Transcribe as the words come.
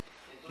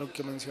lo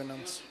que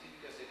mencionamos.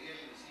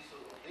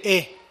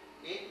 E.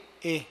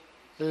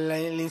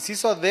 El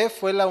inciso D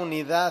fue la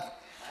unidad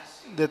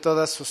de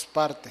todas sus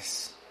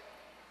partes.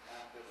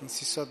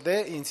 Inciso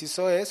D,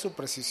 inciso E, su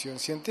precisión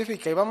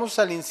científica. Y vamos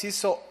al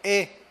inciso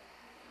E,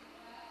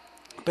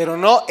 pero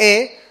no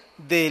E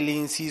del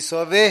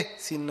inciso D,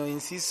 sino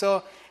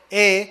inciso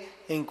E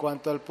en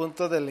cuanto al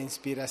punto de la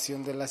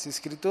inspiración de las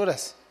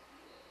Escrituras.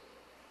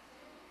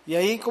 Y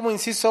ahí como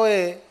inciso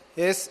E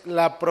es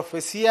la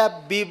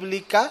profecía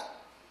bíblica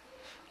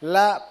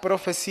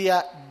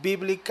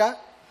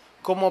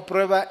como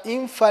prueba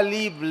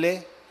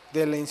infalible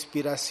de la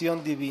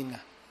inspiración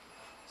divina.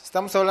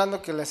 Estamos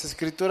hablando que las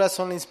Escrituras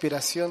son la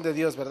inspiración de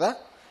Dios, ¿verdad?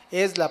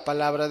 Es la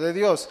palabra de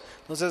Dios.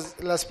 Entonces,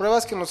 las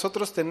pruebas que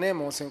nosotros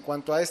tenemos en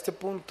cuanto a este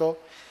punto,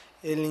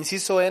 el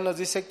inciso E nos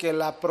dice que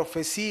la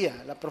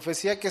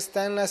profecía que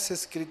está en las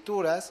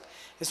Escrituras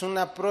es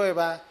una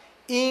prueba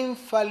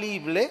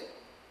infalible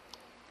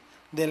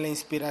de la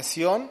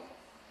inspiración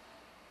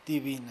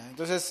divina.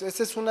 Entonces,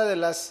 esta es una de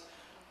las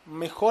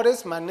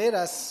mejores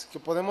maneras que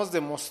podemos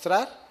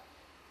demostrar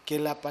que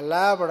la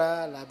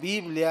palabra, la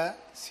Biblia,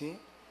 ¿sí?,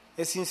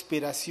 es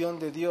inspiración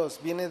de Dios,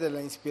 viene de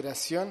la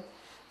inspiración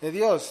de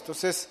Dios.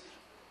 Entonces,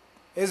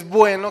 es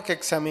bueno que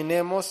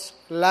examinemos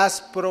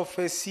las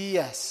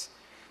profecías,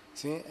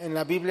 ¿sí? En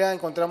la Biblia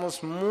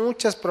encontramos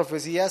muchas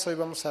profecías, hoy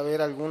vamos a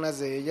ver algunas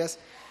de ellas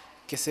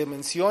que se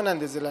mencionan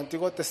desde el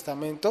Antiguo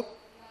Testamento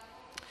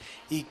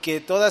y que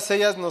todas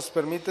ellas nos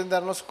permiten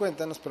darnos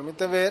cuenta, nos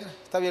permite ver,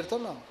 ¿está abierto?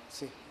 No,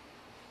 sí.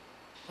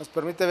 Nos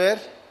permite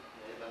ver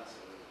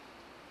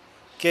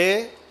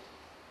que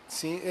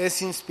sí,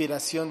 es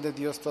inspiración de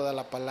Dios toda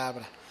la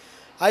palabra.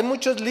 Hay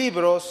muchos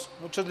libros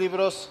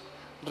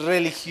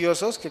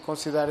religiosos que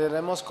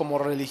consideraremos como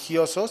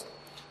religiosos,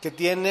 que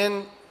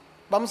tienen,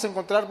 vamos a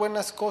encontrar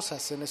buenas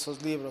cosas en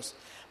esos libros,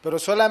 pero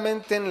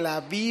solamente en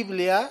la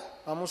Biblia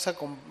vamos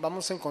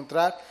a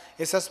encontrar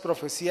esas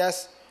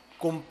profecías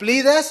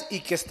cumplidas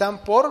y que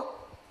están por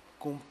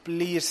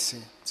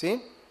cumplirse,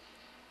 ¿sí?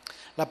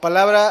 La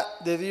palabra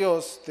de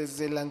Dios,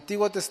 desde el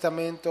Antiguo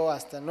Testamento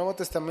hasta el Nuevo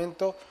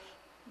Testamento,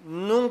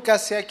 nunca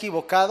se ha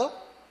equivocado,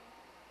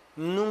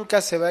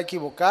 nunca se va a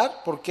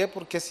equivocar. ¿Por qué?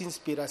 Porque es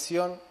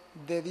inspiración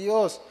de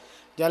Dios.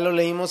 Ya lo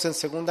leímos en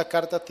segunda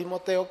carta a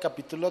Timoteo,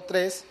 capítulo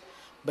 3,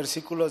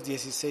 versículos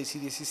 16 y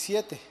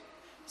 17.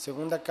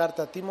 Segunda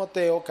carta a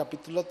Timoteo,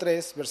 capítulo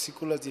 3,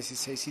 versículos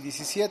 16 y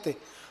 17.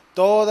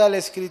 Toda la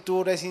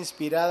Escritura es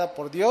inspirada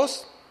por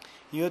Dios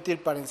y útil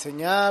para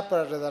enseñar,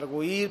 para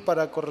redarguir,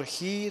 para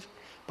corregir,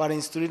 para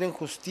instruir en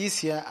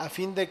justicia, a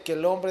fin de que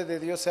el hombre de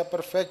Dios sea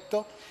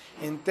perfecto,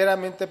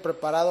 enteramente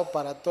preparado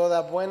para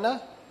toda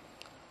buena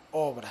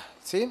obra,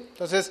 ¿sí?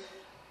 Entonces,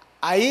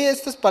 ahí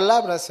estas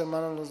palabras,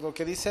 hermanos, lo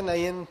que dicen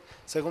ahí en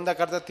segunda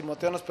carta a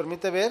Timoteo nos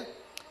permite ver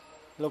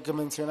lo que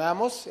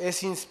mencionamos,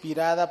 es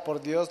inspirada por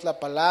Dios la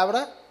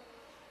palabra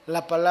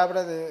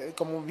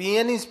como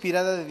bien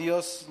inspirada de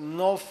Dios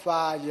no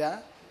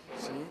falla,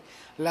 ¿sí?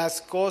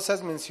 Las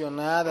cosas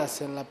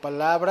mencionadas en la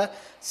palabra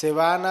se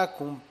van a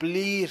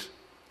cumplir.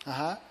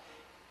 Ajá.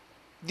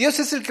 Dios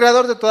es el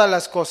creador de todas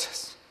las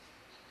cosas.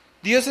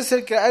 Dios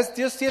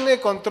tiene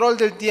control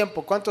del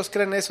tiempo. ¿Cuántos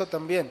creen eso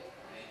también?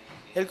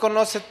 Él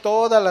conoce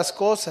todas las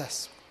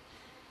cosas,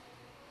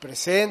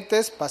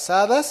 presentes,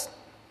 pasadas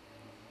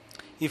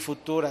y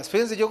futuras.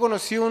 Fíjense, yo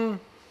conocí en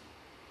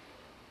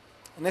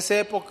esa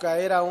época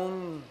era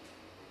un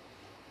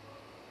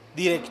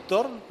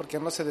director, porque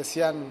no se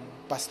decían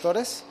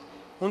pastores,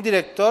 un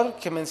director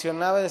que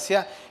mencionaba,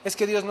 decía, es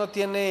que Dios no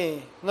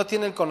tiene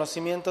el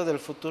conocimiento del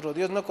futuro,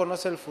 Dios no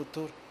conoce el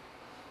futuro.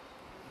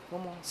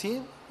 ¿Cómo?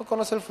 Sí, no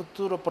conoce el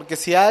futuro, porque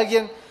si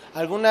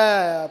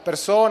alguna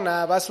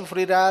persona va a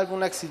sufrir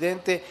algún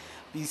accidente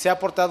y se ha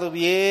portado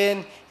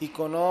bien y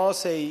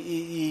conoce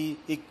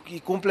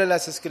y cumple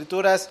las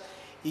Escrituras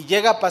y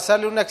llega a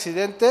pasarle un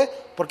accidente,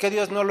 ¿por qué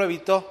Dios no lo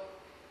evitó?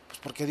 Pues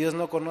porque Dios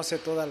no conoce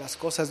todas las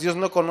cosas, Dios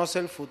no conoce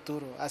el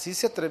futuro. Así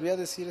se atrevió a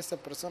decir esta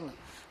persona.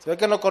 Se ve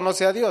que no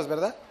conoce a Dios,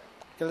 ¿verdad?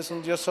 Que Él es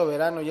un Dios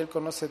soberano y Él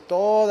conoce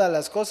todas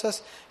las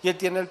cosas y Él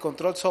tiene el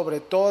control sobre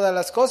todas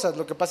las cosas.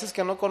 Lo que pasa es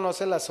que no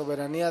conoce la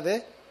soberanía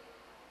de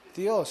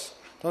Dios.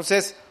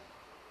 Entonces,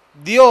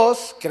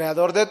 Dios,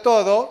 creador de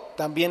todo,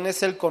 también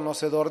es el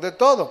conocedor de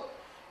todo.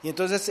 Y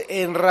entonces,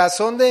 en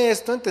razón de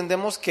esto,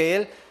 entendemos que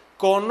Él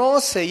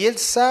conoce y Él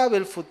sabe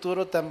el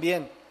futuro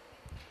también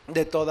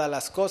de todas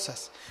las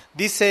cosas.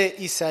 Dice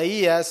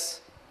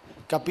Isaías,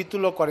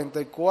 capítulo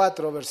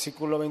 44,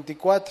 versículo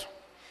 24.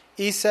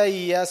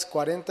 Isaías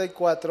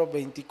 44,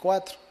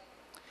 24.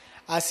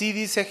 Así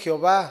dice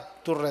Jehová,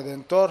 tu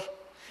Redentor,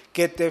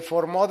 que te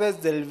formó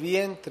desde el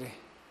vientre.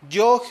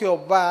 Yo,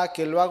 Jehová,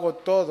 que lo hago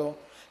todo,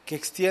 que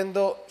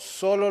extiendo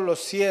solo los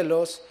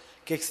cielos,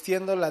 que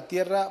extiendo la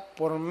tierra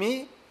por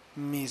mí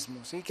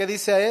mismo. ¿Sí? ¿Qué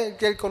dice Él?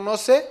 Que Él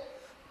conoce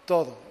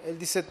todo. Él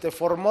dice, te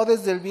formó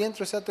desde el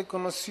vientre, o sea, te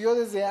conoció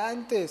desde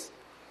antes.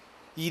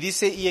 Y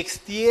dice, y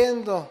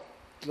extiendo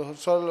no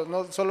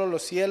solo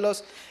los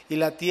cielos y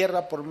la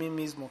tierra por mí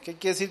mismo. ¿Qué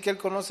quiere decir? Que Él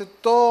conoce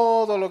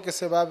todo lo que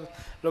se va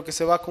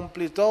a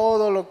cumplir,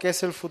 todo lo que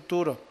es el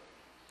futuro.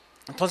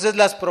 Entonces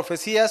las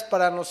profecías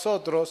para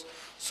nosotros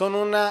son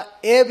una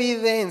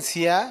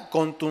evidencia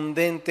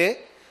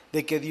contundente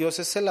de que Dios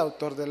es el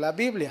autor de la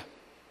Biblia.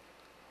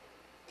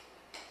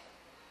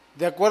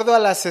 De acuerdo a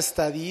las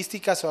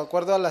estadísticas o de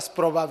acuerdo a las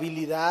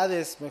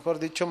probabilidades, mejor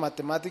dicho,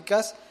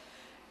 matemáticas,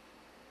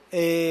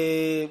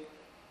 es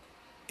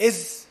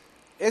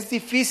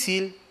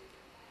difícil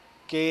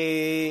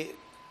que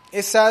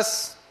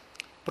esas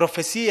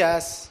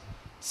profecías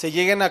se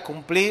lleguen a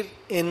cumplir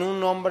en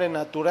un hombre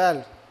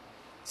natural,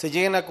 se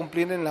lleguen a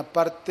cumplir en la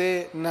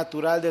parte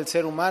natural del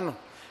ser humano.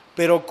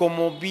 Pero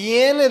como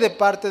viene de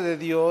parte de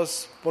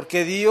Dios,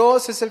 porque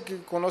Dios es el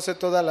que conoce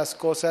todas las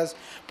cosas,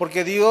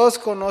 porque Dios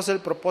conoce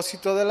el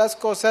propósito de las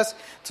cosas,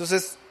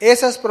 entonces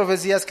esas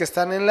profecías que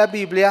están en la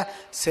Biblia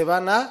se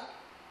van a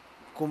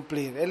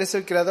cumplir. Él es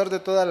el creador de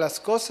todas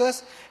las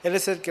cosas, Él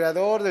es el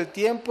creador del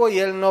tiempo y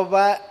Él no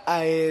va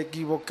a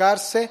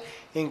equivocarse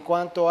en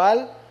cuanto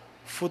al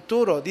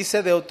futuro.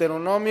 Dice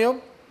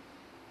Deuteronomio,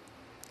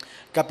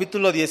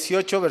 capítulo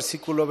 18,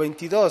 versículo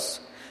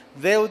 22.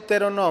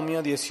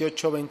 Deuteronomio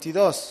 18,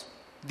 22.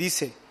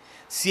 Dice: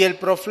 si el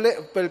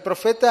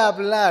profeta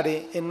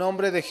hablare en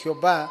nombre de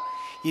Jehová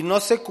y no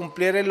se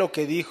cumpliere lo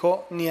que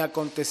dijo, ni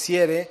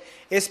aconteciere,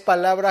 es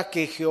palabra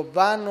que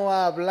Jehová no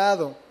ha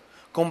hablado.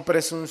 Con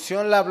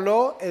presunción la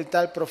habló el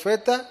tal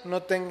profeta,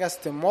 no tengas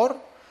temor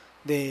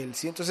de él.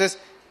 ¿Sí? Entonces,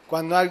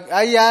 cuando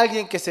hay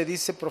alguien que se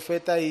dice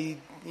profeta y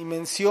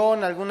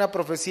menciona alguna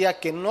profecía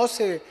que no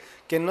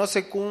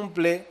se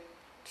cumple,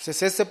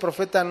 entonces ese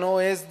profeta no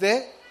es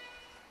de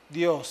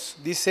Dios.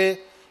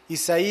 Dice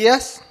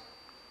Isaías,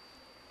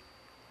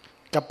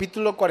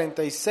 capítulo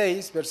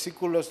 46,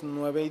 versículos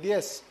 9 y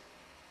 10.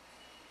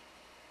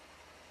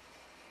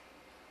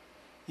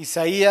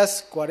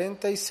 Isaías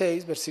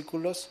 46,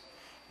 versículos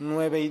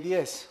 9 y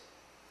 10.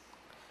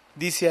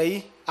 Dice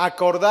ahí: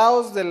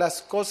 acordaos de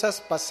las cosas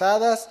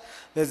pasadas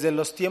desde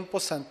los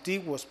tiempos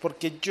antiguos,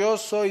 porque yo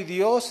soy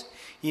Dios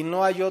y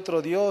no hay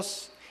otro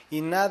Dios,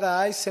 y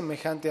nada hay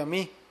semejante a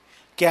mí,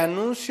 que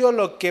anuncio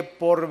lo que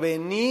por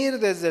venir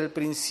desde el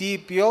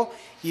principio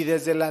y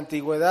desde la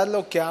antigüedad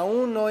lo que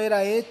aún no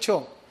era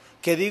hecho,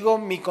 que digo,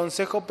 mi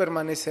consejo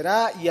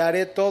permanecerá y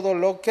haré todo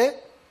lo que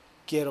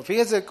quiero.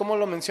 Fíjense cómo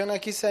lo menciona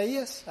aquí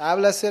Isaías.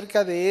 Habla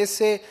acerca de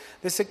ese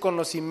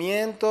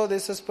conocimiento, de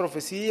esas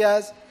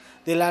profecías,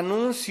 del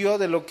anuncio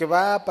de lo que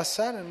va a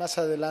pasar más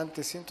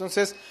adelante. ¿Sí?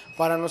 Entonces,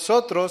 para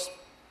nosotros,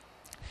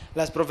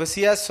 las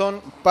profecías son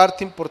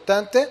parte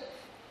importante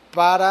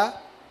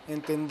para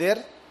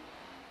entender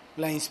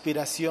la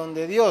inspiración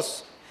de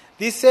Dios.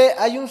 Dice,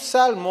 hay un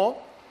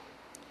Salmo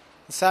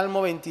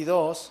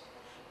 22,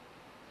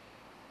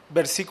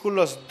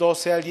 versículos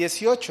 12 al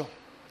 18.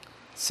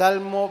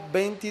 Salmo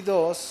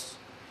 22,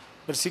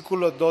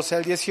 versículos 12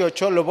 al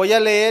 18. Lo voy a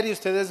leer y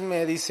ustedes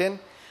me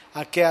dicen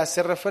a qué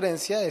hace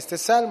referencia este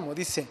salmo.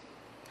 Dice: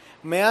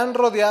 me han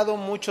rodeado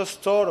muchos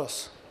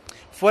toros,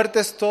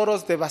 fuertes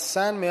toros de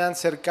Basán me han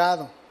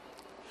cercado.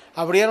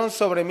 Abrieron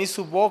sobre mí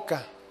su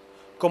boca,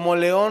 como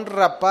león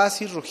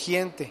rapaz y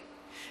rugiente.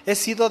 He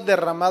sido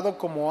derramado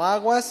como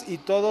aguas y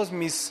todos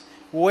mis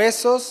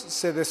huesos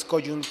se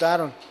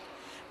descoyuntaron.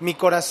 Mi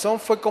corazón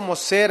fue como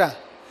cera,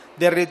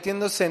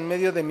 derritiéndose en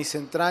medio de mis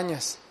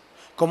entrañas.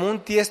 Como un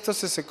tiesto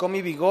se secó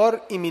mi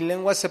vigor y mi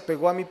lengua se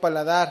pegó a mi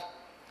paladar.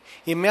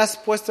 Y me has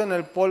puesto en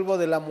el polvo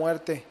de la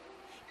muerte,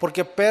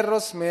 porque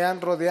perros me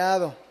han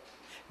rodeado.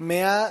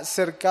 Me ha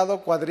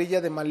cercado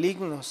cuadrilla de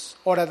malignos.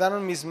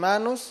 Horadaron mis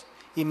manos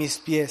y mis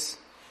pies.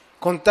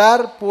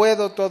 Contar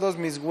puedo todos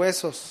mis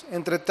huesos,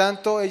 entre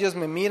tanto ellos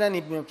me miran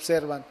y me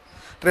observan.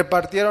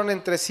 Repartieron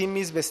entre sí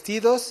mis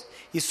vestidos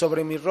y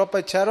sobre mi ropa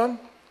echaron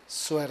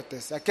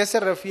suertes. ¿A qué se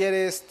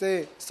refiere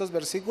estos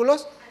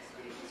versículos?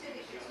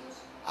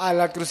 A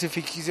la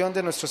crucifixión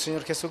de nuestro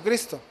Señor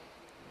Jesucristo.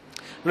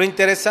 Lo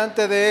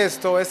interesante de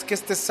esto es que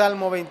este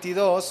Salmo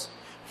 22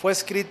 fue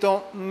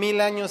escrito 1000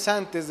 años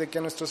antes de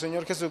que nuestro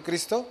Señor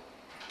Jesucristo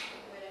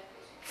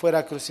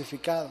fuera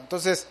crucificado.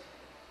 Entonces,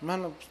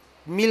 hermano,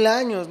 1000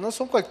 años no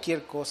son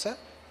cualquier cosa.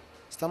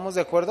 ¿Estamos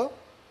de acuerdo?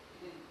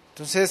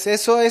 Entonces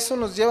eso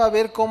nos lleva a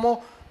ver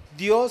cómo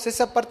Dios,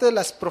 esa parte de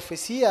las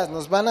profecías,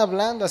 nos van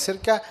hablando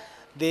acerca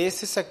de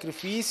ese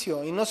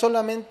sacrificio. Y no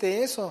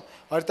solamente eso,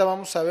 ahorita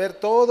vamos a ver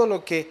todo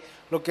lo que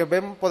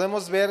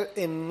podemos ver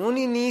en un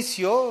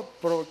inicio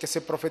que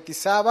se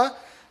profetizaba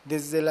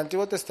desde el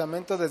Antiguo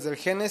Testamento, desde el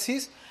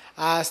Génesis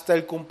hasta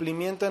el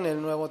cumplimiento en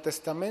el Nuevo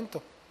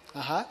Testamento.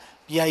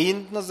 Y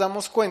ahí nos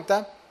damos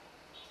cuenta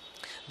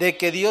de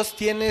que Dios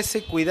tiene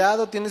ese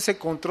cuidado, tiene ese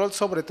control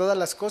sobre todas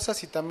las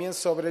cosas y también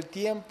sobre el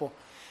tiempo.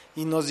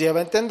 Y nos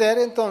lleva a entender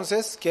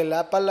entonces que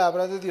la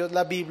palabra de Dios,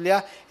 la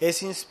Biblia,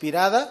 es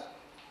inspirada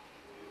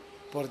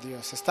por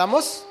Dios.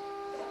 ¿Estamos?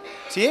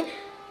 ¿Sí?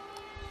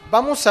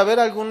 Vamos a ver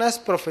algunas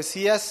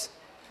profecías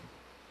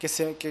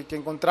que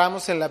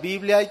encontramos en la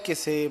Biblia y que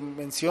se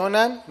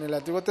mencionan en el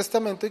Antiguo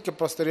Testamento y que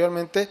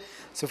posteriormente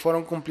se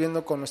fueron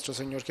cumpliendo con nuestro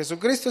Señor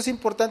Jesucristo. Es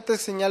importante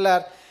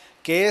señalar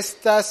que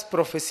estas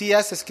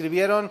profecías se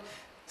escribieron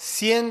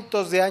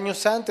cientos de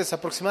años antes,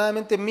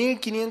 aproximadamente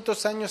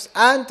 1500 años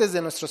antes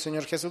de nuestro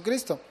Señor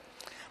Jesucristo.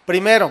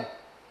 Primero,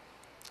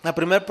 la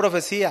primera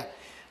profecía,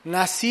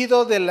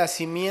 nacido de la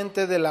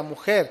simiente de la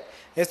mujer.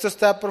 Esto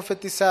está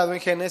profetizado en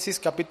Génesis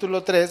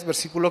capítulo 3,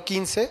 versículo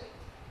 15.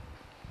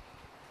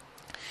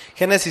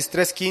 Génesis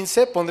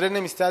 3:15, pondré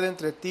enemistad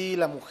entre ti y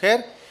la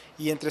mujer,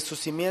 y entre su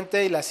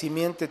simiente y la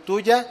simiente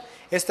tuya.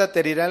 Esta te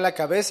herirá en la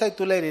cabeza y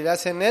tú le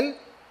herirás en el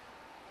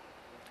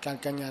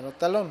calcañar o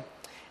talón.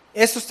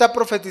 Esto está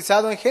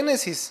profetizado en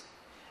Génesis.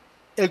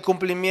 El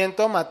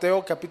cumplimiento,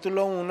 Mateo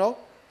capítulo 1,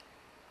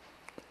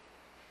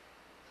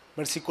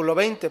 versículo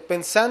 20.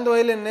 Pensando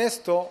él en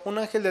esto, un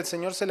ángel del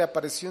Señor se le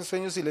apareció en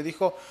sueños y le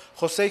dijo: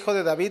 José, hijo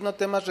de David, no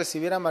temas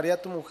recibir a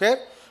María tu mujer,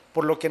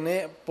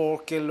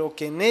 porque lo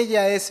que en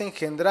ella es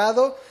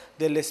engendrado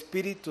del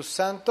Espíritu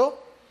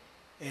Santo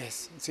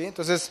es. ¿Sí?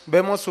 Entonces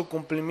vemos su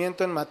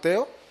cumplimiento en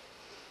Mateo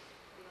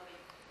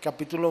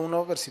capítulo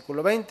 1,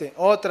 versículo 20.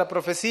 Otra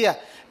profecía,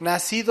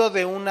 nacido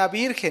de una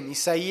virgen,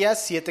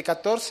 Isaías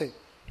 7:14.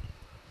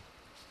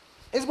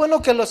 Es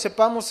bueno que lo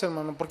sepamos,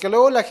 hermano, porque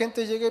luego la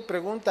gente llega y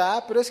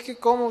pregunta: pero es que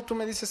 ¿cómo tú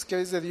me dices que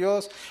es de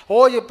Dios?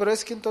 Oye, pero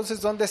es que entonces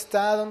 ¿dónde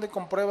está? ¿Dónde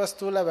compruebas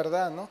tú la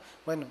verdad? ¿No?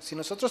 Bueno, si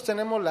nosotros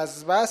tenemos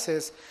las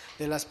bases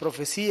de las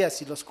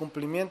profecías y los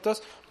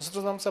cumplimientos,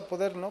 nosotros vamos a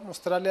poder, ¿no?,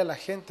 mostrarle a la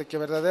gente que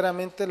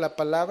verdaderamente la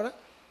palabra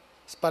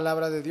es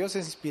palabra de Dios,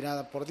 es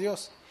inspirada por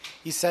Dios.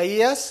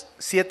 Isaías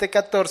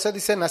 7:14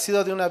 dice: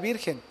 nacido de una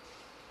virgen.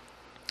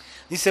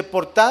 Dice: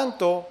 por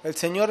tanto, el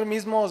Señor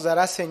mismo os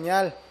dará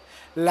señal.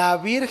 La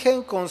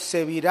virgen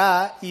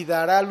concebirá y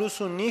dará a luz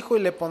un hijo y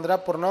le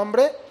pondrá por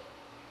nombre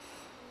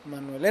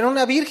Manuel. Era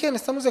una virgen,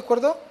 ¿estamos de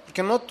acuerdo?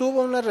 Porque no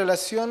tuvo una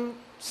relación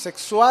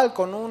sexual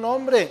con un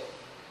hombre.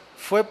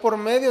 Fue por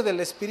medio del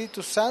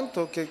Espíritu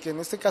Santo que en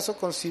este caso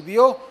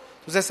concibió.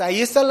 Entonces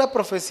ahí está la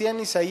profecía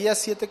en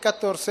Isaías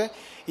 7:14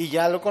 y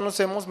ya lo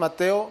conocemos,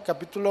 Mateo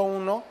capítulo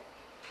 1,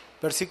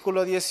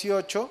 versículo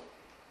 18.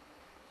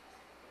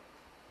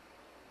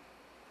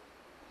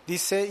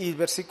 Dice, y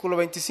versículo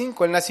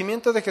 25, el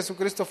nacimiento de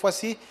Jesucristo fue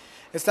así: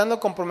 estando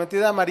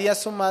comprometida María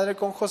su madre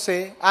con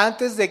José,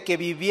 antes de que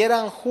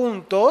vivieran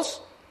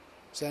juntos.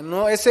 O sea,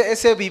 no,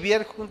 ese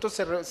vivir juntos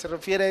se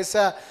refiere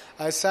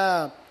a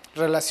esa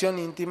relación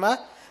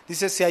íntima.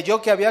 Dice: se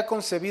halló que había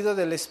concebido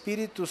del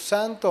Espíritu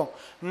Santo.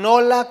 No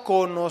la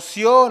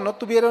conoció, no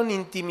tuvieron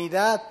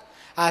intimidad,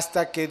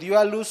 hasta que dio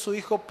a luz su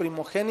hijo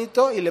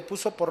primogénito y le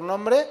puso por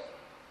nombre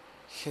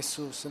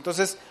Jesús.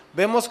 Entonces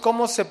vemos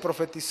cómo se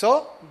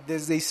profetizó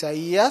desde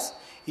Isaías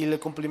y el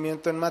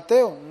cumplimiento en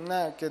Mateo,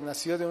 que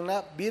nació de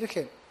una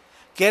virgen,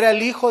 que era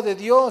el Hijo de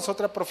Dios.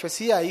 Otra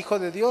profecía, Hijo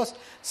de Dios.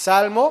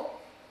 Salmo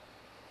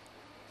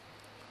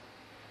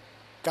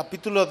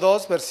capítulo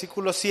 2,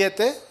 versículo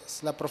 7,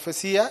 es la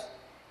profecía.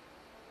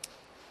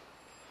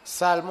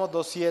 Salmo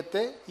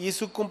 2:7 y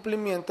su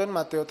cumplimiento en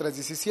Mateo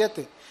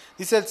 3:17.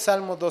 Dice el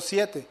Salmo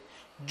 2:7: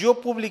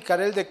 yo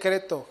publicaré el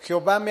decreto,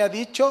 Jehová me ha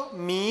dicho,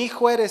 mi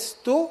hijo eres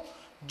tú,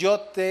 yo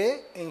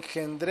te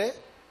engendré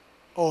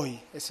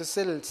hoy. Esa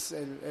es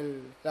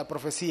la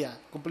profecía.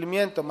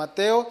 Cumplimiento,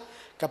 Mateo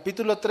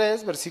capítulo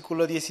 3,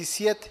 versículo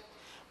 17.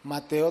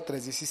 Mateo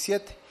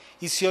 3:17.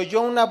 Y se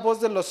oyó una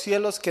voz de los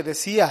cielos que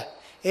decía: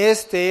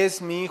 este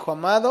es mi hijo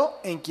amado,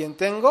 en quien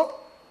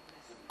tengo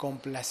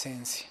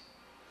complacencia.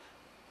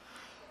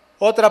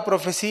 Otra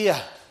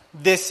profecía,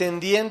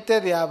 descendiente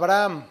de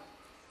Abraham.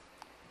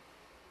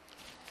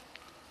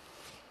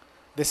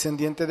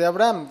 Descendiente de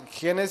Abraham.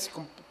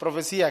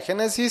 Profecía,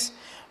 Génesis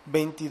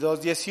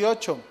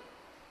 22:18.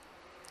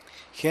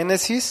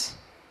 Génesis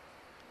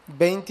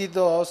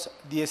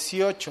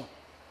 22:18,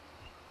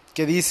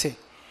 que dice: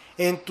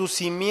 en tu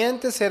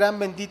simiente serán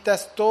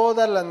benditas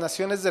todas las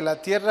naciones de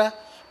la tierra,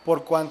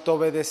 por cuanto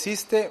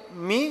obedeciste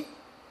mi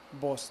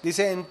voz.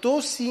 Dice: en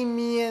tu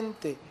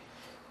simiente.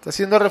 Está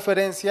haciendo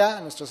referencia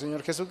a nuestro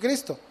Señor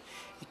Jesucristo.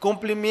 Y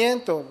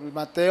cumplimiento,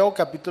 Mateo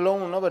capítulo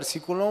 1,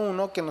 versículo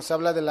 1, que nos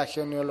habla de la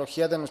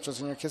genealogía de nuestro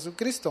Señor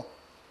Jesucristo.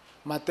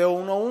 Mateo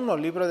 1:1,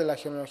 libro de la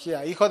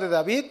genealogía. Hijo de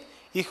David,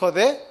 hijo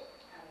de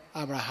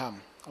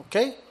Abraham. ¿Ok?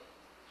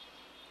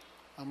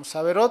 Vamos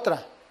a ver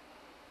otra.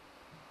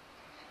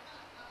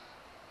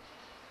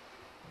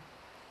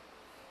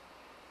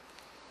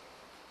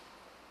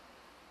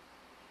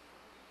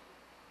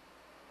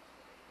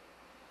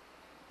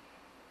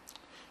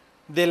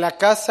 De la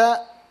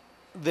casa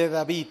de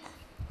David.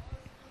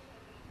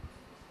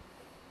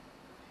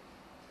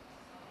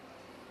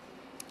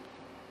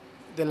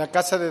 De la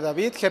casa de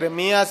David,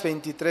 Jeremías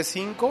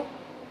 23:5.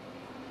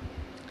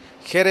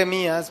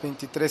 Jeremías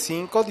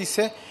 23:5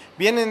 dice: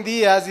 vienen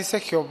días,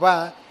 dice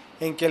Jehová,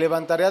 en que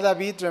levantaré a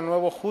David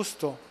renuevo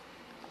justo.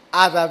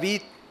 A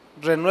David,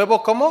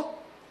 renuevo como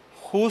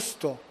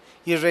justo,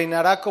 y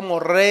reinará como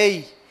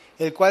rey,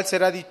 el cual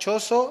será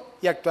dichoso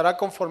y actuará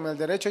conforme al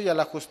derecho y a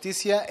la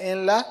justicia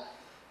en la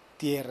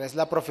tierra. Es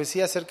la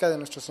profecía acerca de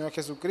nuestro Señor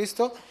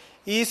Jesucristo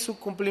y su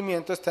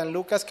cumplimiento está en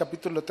Lucas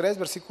capítulo 3,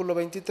 versículo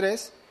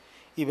 23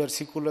 y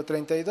versículo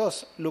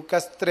 32.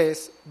 Lucas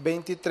 3,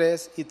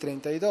 23 y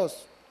 32.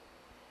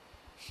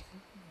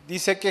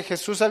 Dice que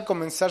Jesús al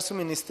comenzar su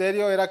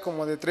ministerio era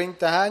como de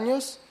 30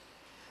 años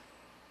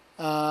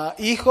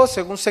hijo,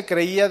 según se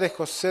creía, de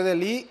José de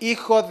Elí,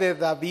 hijo de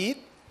David,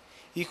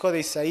 hijo de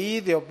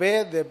Isaí, de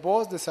Obed, de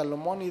Boz, de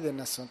Salomón y de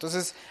Nazón.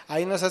 Entonces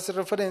ahí nos hace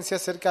referencia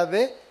acerca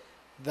de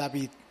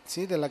David,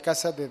 ¿sí? De la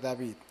casa de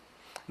David.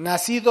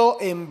 Nacido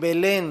en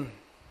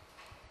Belén.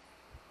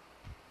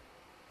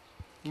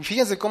 Y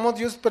fíjense cómo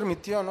Dios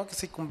permitió, ¿no?, que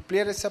se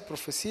cumpliera esa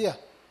profecía,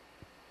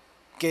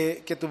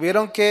 que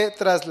tuvieron que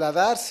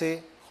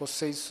trasladarse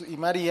José y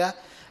María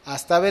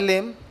hasta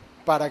Belén,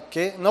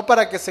 no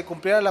para que se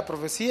cumpliera la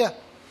profecía,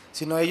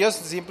 sino ellos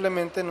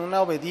simplemente en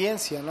una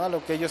obediencia, ¿no?, a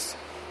lo que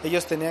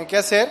ellos tenían que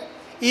hacer,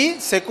 y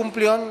se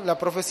cumplió la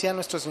profecía de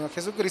nuestro Señor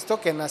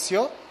Jesucristo, que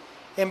nació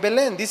en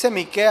Belén. Dice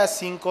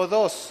Miqueas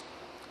 5:2,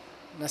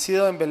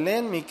 nacido en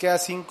Belén.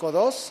 Miqueas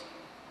 5:2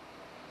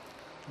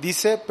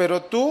 dice: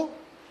 pero tú,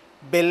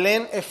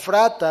 Belén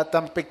Efrata,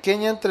 tan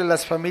pequeña entre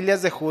las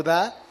familias de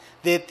Judá,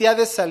 de ti ha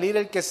de salir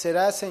el que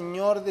será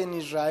Señor en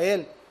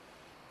Israel.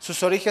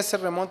 Sus orígenes se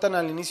remontan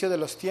al inicio de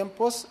los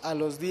tiempos, a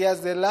los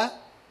días de la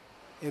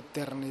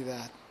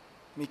eternidad.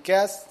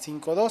 Miqueas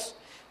 5:2.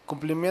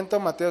 Cumplimiento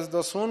Mateo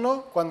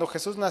 2:1. Cuando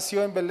Jesús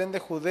nació en Belén de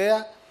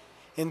Judea,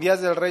 en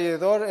días del rey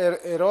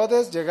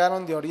Herodes,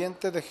 llegaron de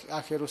oriente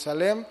a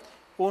Jerusalén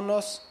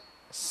unos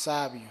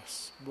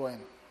sabios.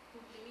 Bueno.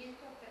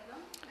 Cumplimiento,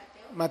 perdón,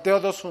 Mateo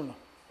 2:1.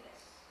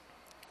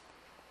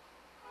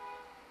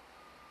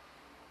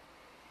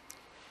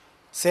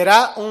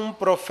 Será un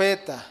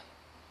profeta.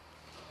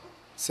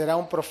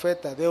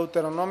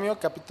 Deuteronomio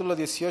capítulo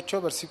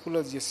 18,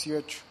 versículos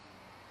 18.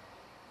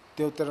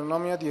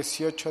 Deuteronomio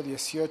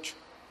 18:18.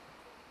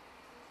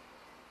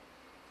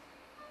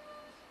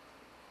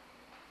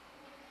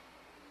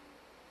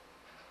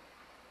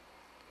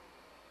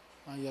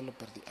 Ya lo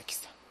perdí, aquí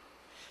está.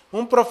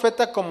 Un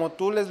profeta como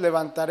tú les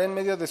levantaré en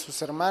medio de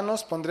sus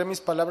hermanos, pondré mis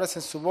palabras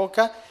en su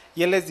boca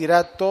y él les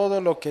dirá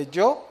todo lo que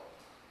yo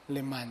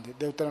le mande.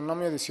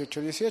 Deuteronomio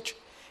 18:18.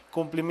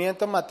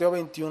 Cumplimiento Mateo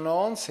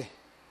 21:11.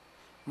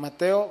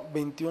 Mateo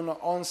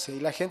 21:11. Y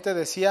la gente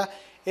decía: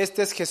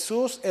 este es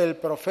Jesús, el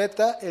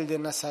profeta, el de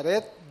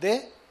Nazaret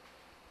de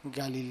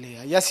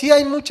Galilea. Y así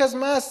hay muchas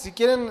más. Si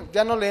quieren,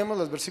 ya no leemos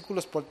los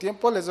versículos por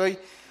tiempo, les doy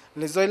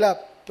la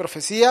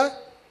profecía,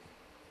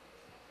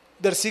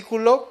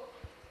 versículo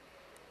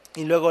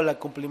y luego el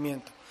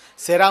cumplimiento.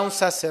 Sería un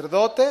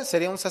sacerdote.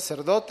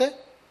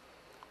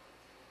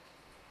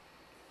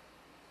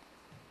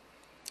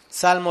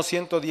 Salmo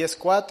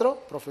 110:4,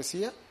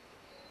 profecía.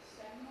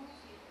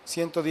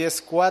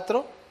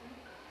 110:4.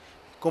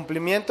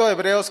 Cumplimiento,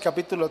 Hebreos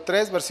capítulo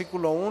 3,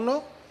 versículo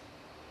 1.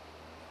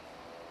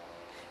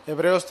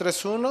 Hebreos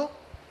 3:1.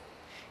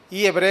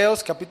 Y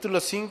Hebreos capítulo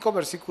 5,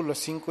 versículos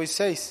 5 y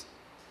 6.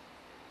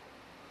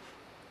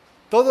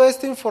 Toda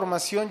esta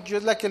información yo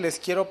es la que les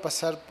quiero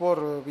pasar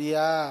por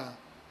vía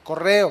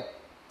correo,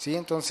 ¿sí?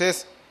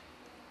 Entonces,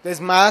 es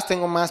más,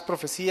 tengo más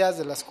profecías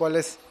de las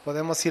cuales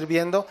podemos ir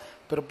viendo,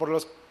 pero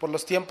por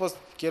los tiempos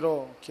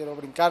quiero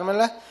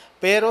brincármela.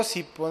 Pero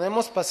si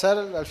podemos pasar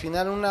al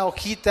final una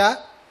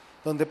hojita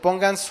donde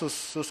pongan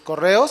sus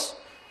correos,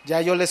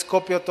 ya yo les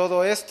copio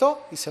todo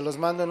esto y se los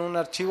mando en un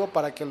archivo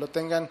para que lo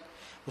tengan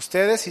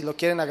ustedes. Si lo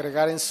quieren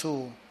agregar en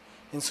su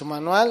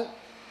manual,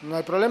 no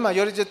hay problema.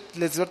 Yo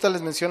ahorita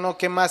les menciono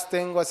qué más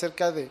tengo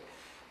acerca de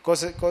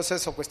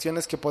cosas o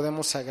cuestiones que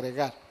podemos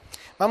agregar.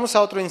 Vamos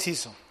a otro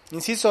inciso.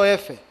 Inciso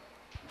F.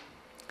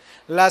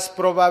 Las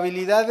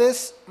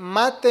probabilidades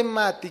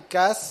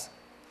matemáticas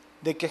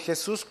de que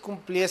Jesús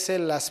cumpliese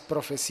las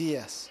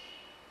profecías.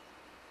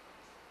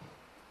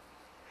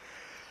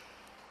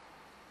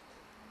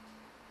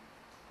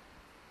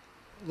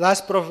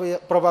 Las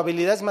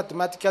probabilidades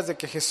matemáticas de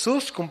que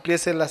Jesús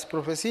cumpliese las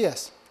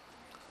profecías.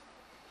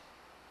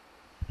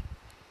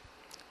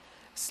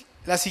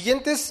 Las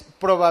siguientes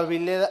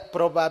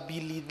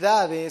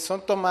probabilidades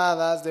son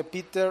tomadas de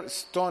Peter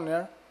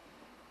Stoner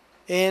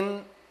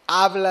en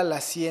Habla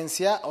la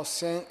Ciencia, o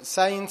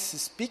Science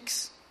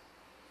Speaks,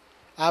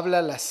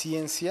 Habla la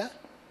Ciencia,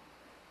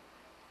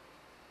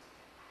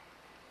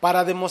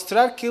 para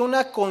demostrar que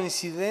una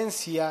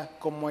coincidencia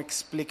como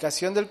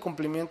explicación del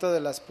cumplimiento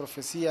de las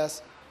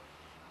profecías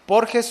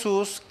por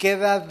Jesús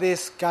queda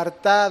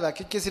descartada.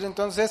 ¿Qué quiere decir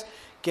entonces?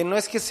 Que no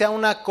es que sea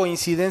una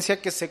coincidencia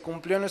que se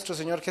cumplió en nuestro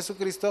Señor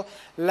Jesucristo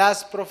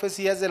las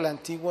profecías del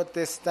Antiguo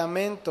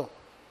Testamento.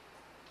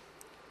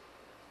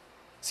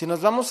 Si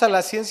nos vamos a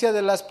la ciencia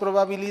de las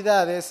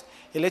probabilidades,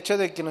 el hecho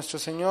de que nuestro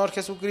Señor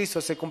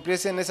Jesucristo se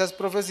cumpliese en esas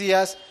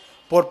profecías,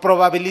 por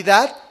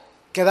probabilidad,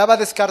 quedaba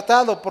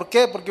descartado. ¿Por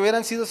qué? Porque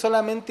hubieran sido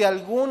solamente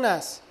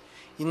algunas.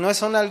 Y no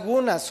son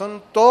algunas,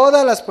 son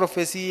todas las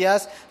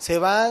profecías,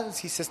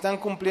 si se están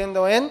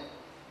cumpliendo en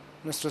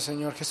nuestro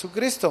Señor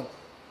Jesucristo.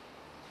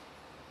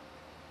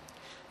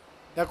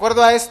 De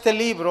acuerdo a este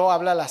libro,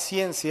 Habla la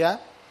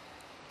Ciencia,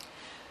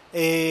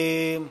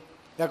 de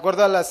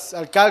acuerdo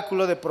al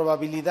cálculo de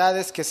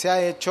probabilidades que se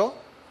ha hecho,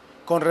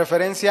 con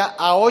referencia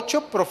a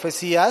 8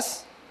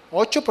 profecías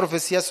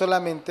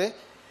solamente,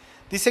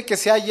 dice que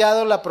se ha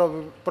hallado la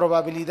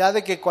probabilidad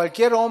de que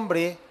cualquier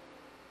hombre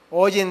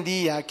hoy en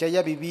día que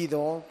haya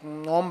vivido,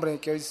 un hombre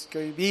que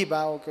hoy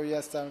viva o que hoy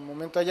hasta el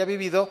momento haya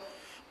vivido,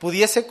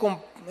 pudiese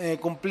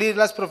cumplir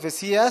las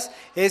profecías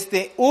es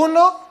de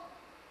 1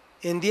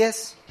 en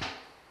 10.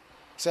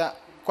 O sea,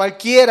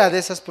 cualquiera de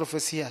esas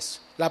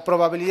profecías. La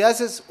probabilidad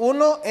es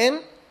 1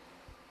 en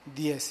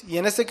 10. Y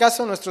en este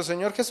caso nuestro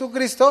Señor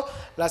Jesucristo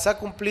las ha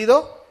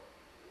cumplido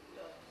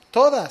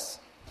todas.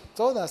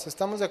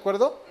 ¿Estamos de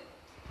acuerdo?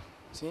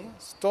 ¿Sí?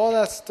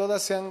 Todas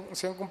se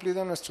han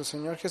cumplido en nuestro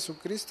Señor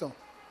Jesucristo.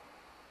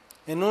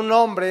 En un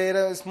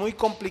hombre es muy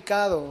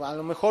complicado, a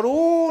lo mejor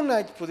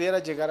una pudiera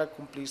llegar a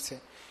cumplirse,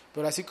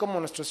 pero así como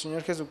nuestro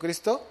Señor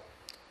Jesucristo,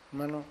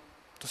 hermano,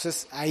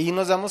 entonces ahí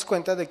nos damos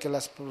cuenta de que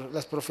las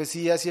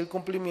profecías y el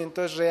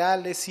cumplimiento es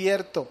real, es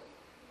cierto.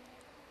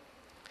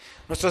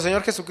 Nuestro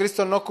Señor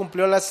Jesucristo no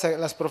cumplió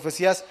las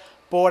profecías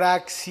por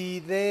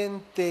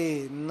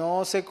accidente,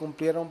 no se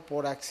cumplieron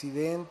por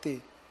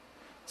accidente,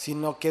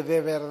 sino que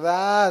de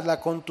verdad, la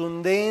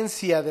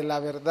contundencia de la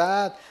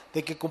verdad,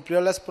 de que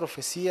cumplió las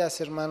profecías,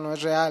 hermano,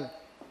 es real.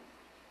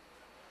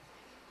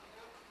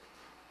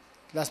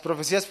 Las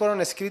profecías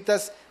fueron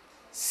escritas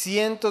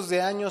cientos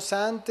de años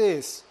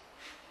antes.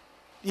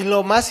 Y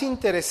lo más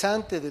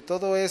interesante de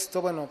todo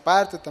esto, bueno,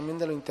 parte también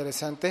de lo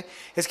interesante,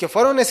 es que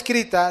fueron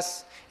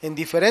escritas en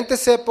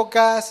diferentes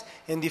épocas,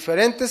 en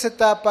diferentes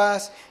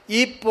etapas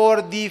y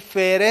por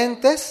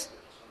diferentes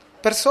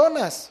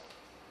personas.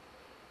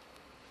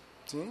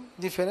 ¿Sí?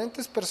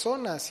 Diferentes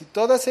personas, y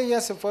todas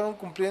ellas se fueron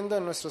cumpliendo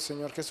en nuestro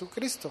Señor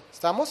Jesucristo.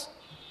 ¿Estamos?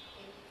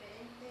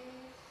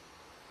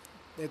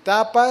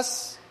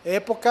 Etapas,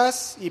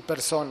 épocas y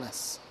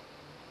personas.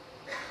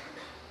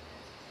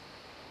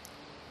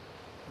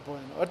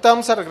 Bueno, ahorita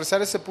vamos a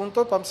regresar a ese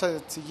punto, vamos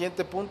al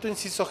siguiente punto,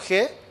 inciso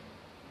G.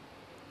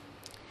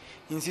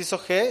 Inciso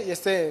G, y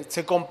este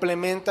se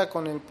complementa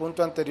con el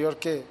punto anterior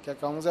que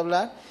acabamos de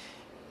hablar,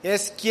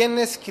 es quién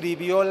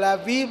escribió la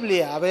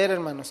Biblia. A ver,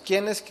 hermanos,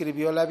 ¿quién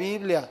escribió la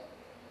Biblia?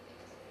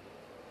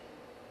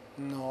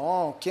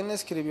 No, ¿quién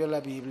escribió la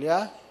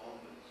Biblia?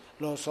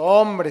 Los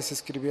hombres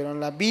escribieron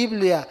la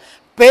Biblia,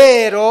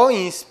 pero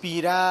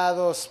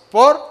inspirados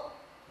por...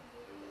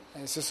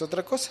 Eso es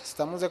otra cosa,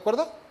 ¿estamos de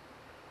acuerdo?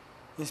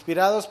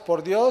 Inspirados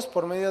por Dios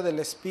por medio del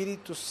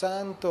Espíritu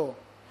Santo.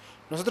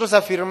 Nosotros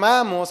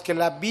afirmamos que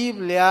la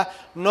Biblia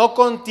no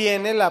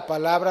contiene la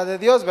palabra de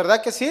Dios,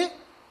 ¿verdad que sí?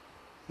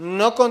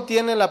 ¿No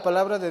contiene la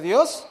palabra de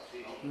Dios?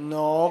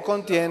 No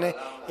contiene,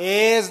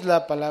 es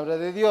la palabra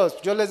de Dios.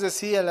 Yo les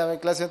decía en la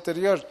clase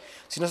anterior,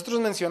 si nosotros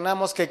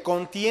mencionamos que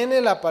contiene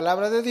la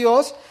palabra de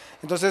Dios,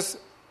 entonces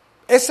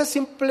esa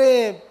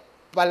simple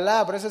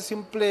palabra, esa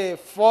simple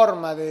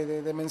forma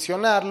de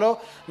mencionarlo,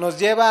 nos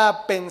lleva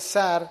a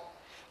pensar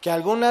que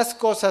algunas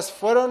cosas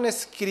fueron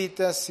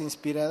escritas,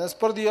 inspiradas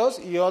por Dios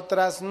y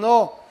otras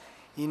no.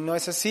 Y no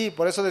es así,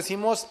 por eso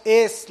decimos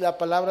es la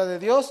palabra de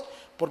Dios,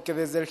 porque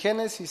desde el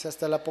Génesis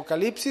hasta el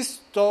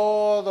Apocalipsis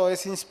todo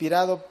es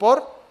inspirado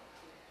por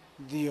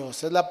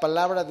Dios, es la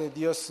palabra de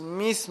Dios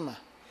misma.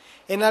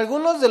 En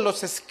algunos de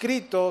los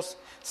escritos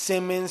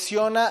se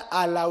menciona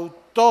al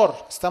autor,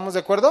 ¿estamos de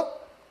acuerdo?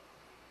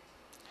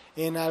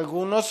 En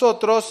algunos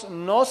otros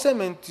no se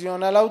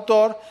menciona al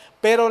autor,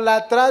 pero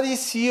la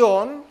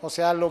tradición, o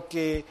sea, lo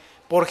que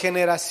por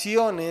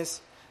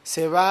generaciones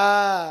se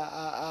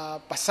va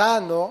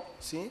pasando,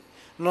 ¿sí?,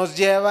 nos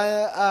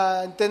lleva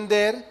a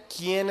entender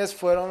quiénes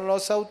fueron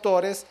los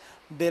autores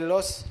de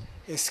los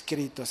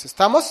escritos.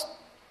 ¿Estamos?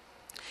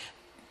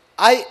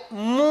 Hay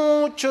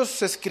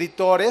muchos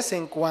escritores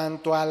en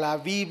cuanto a la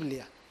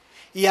Biblia.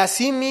 Y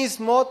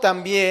asimismo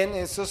también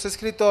esos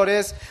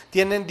escritores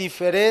tienen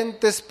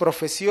diferentes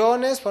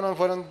profesiones,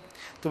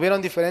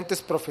 tuvieron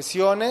diferentes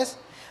profesiones,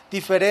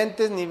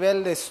 diferentes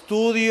niveles de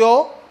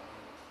estudio,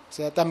 o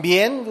sea,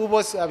 también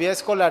había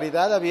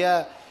escolaridad,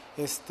 había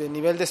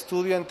nivel de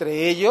estudio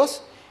entre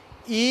ellos,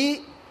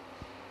 y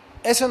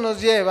eso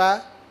nos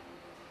lleva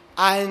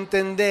a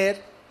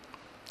entender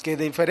que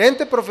de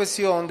diferente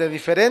profesión, de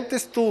diferente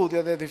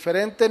estudio, de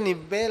diferente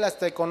nivel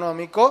hasta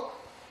económico,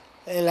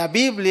 en la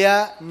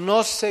Biblia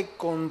no se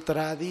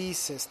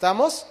contradice.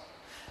 ¿Estamos?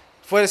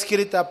 Fue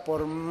escrita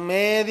por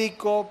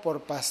médicos,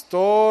 por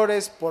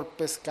pastores, por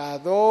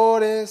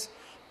pescadores,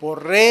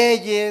 por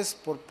reyes,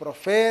 por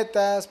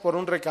profetas, por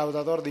un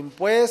recaudador de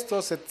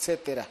impuestos,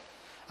 etcétera.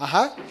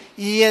 Ajá.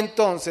 Y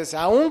entonces,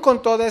 aún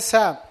con toda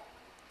esa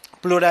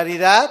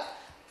pluralidad,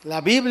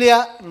 la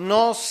Biblia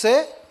no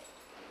se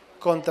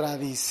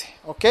contradice.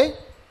 ¿Ok?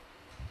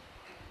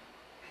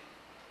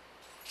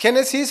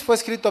 Génesis fue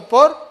escrito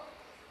por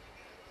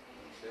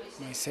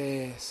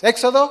Moisés.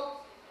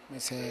 Éxodo,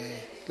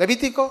 Moisés.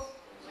 Levítico,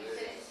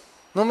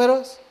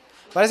 Números.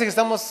 Parece que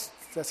estamos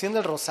haciendo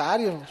el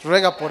rosario.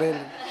 Ruega por él.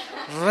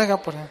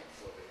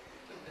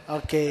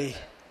 Ok.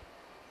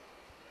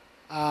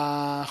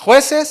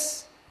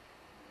 Jueces.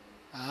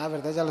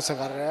 ¿Verdad? Ya los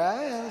agarré.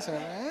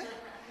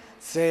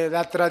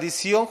 La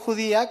tradición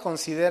judía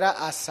considera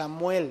a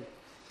Samuel,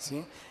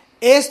 ¿sí?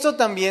 Esto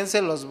también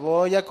se los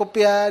voy a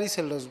copiar y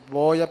se los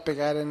voy a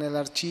pegar en el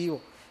archivo,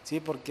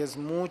 ¿sí? Porque es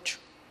mucho.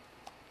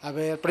 A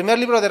ver, primer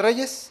libro de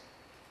Reyes.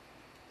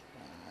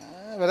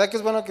 ¿Verdad que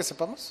es bueno que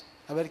sepamos?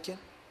 A ver quién.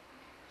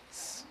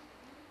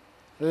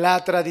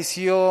 La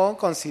tradición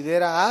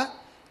considera a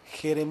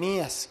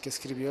Jeremías, que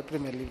escribió el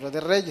primer libro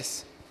de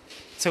Reyes.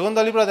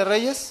 ¿Segundo libro de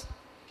Reyes?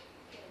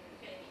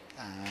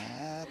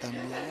 Ah,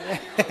 también.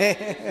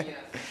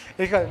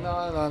 Híjole,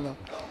 no.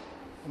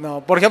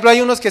 No, por ejemplo,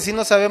 hay unos que sí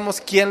no sabemos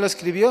quién lo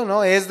escribió,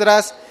 ¿no?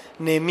 Esdras,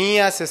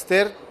 Nehemías,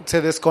 Esther,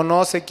 se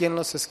desconoce quién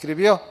los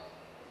escribió.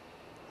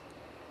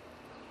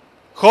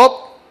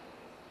 Job.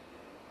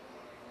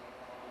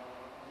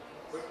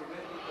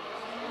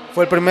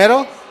 ¿Fue el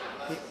primero?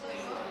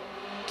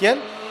 ¿Quién?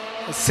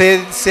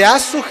 Se ha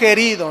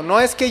sugerido,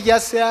 no es que ya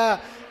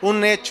sea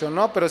un hecho,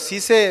 ¿no? Pero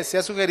sí se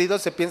ha sugerido,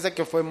 se piensa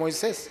que fue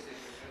Moisés.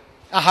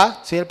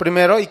 Ajá, sí, el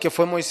primero, y que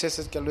fue Moisés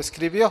el que lo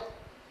escribió.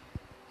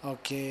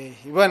 Ok,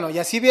 y bueno, y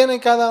así vienen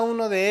cada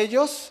uno de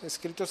ellos,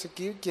 escritos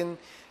aquí, quién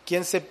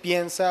se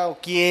piensa o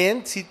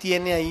quién sí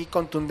tiene ahí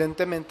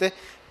contundentemente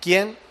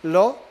quién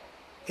lo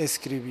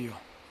escribió.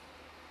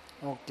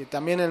 Ok,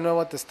 también el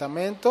Nuevo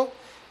Testamento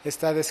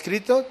está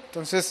descrito,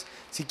 entonces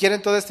si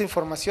quieren toda esta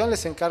información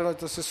les encargo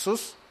entonces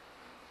sus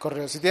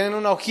correos. Si tienen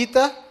una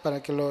hojita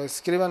para que lo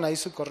escriban ahí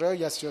su correo,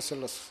 ya yo se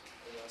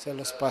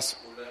los paso.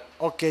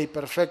 Ok,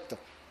 perfecto.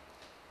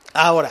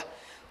 Ahora,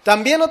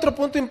 también otro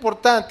punto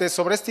importante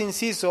sobre este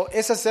inciso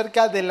es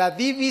acerca de la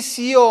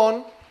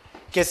división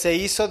que se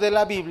hizo de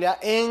la Biblia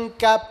en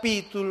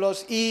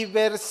capítulos y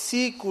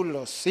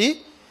versículos,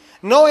 ¿sí?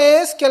 No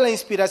es que la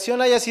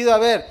inspiración haya sido, a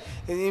ver,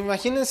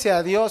 imagínense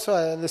a Dios o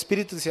al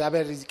Espíritu, dice, a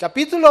ver,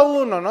 capítulo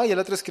 1, ¿no? Y el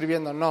otro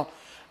escribiendo,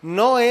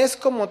 no es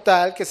como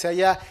tal que se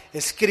haya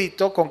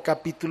escrito con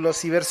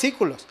capítulos y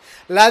versículos.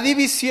 La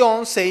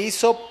división se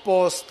hizo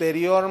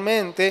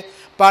posteriormente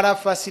para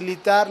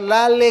facilitar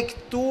la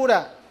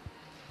lectura,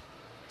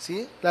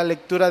 ¿sí? La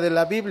lectura de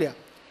la Biblia.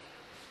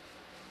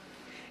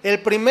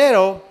 El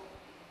primero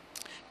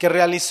que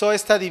realizó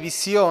esta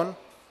división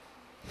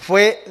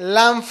fue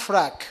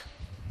Lanfranc.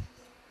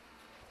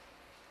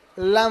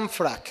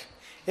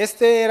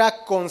 Este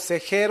era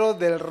consejero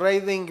del rey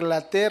de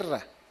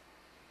Inglaterra.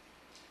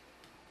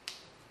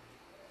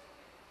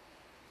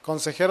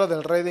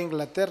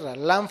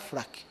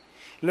 Lanfranc.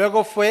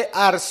 Luego fue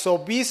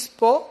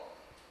arzobispo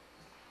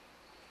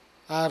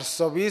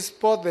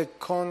de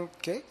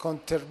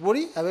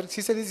Canterbury. A ver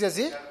si se dice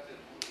así.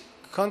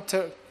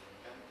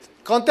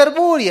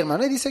 Canterbury,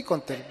 hermano, dice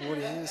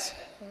Canterbury.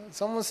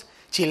 Somos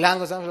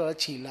chilangos, estamos hablando de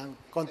chilango.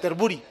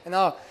 Canterbury.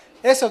 No,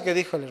 eso que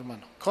dijo el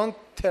hermano.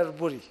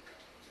 Canterbury.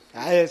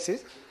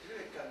 ¿Sí?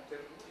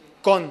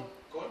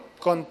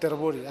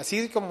 Canterbury.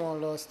 Así como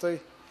lo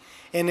estoy.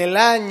 En el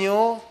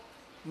año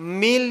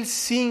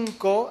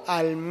 1005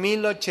 al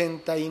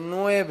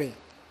 1089.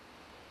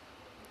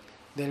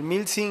 Del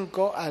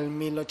 1005 al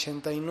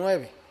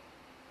 1089.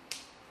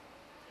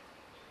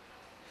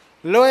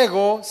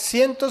 Luego,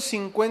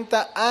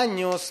 150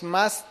 años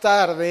más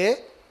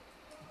tarde,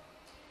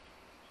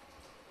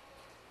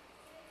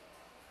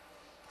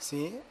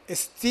 ¿sí?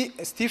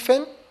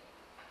 Stephen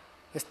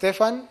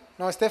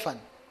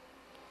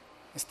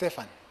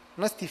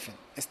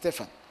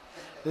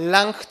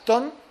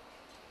Langton,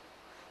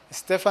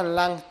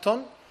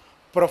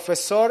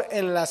 profesor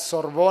en la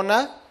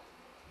Sorbona,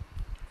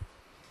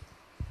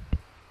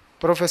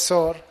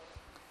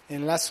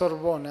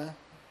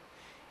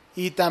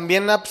 y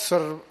también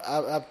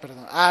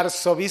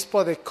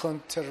arzobispo de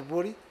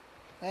Canterbury,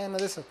 no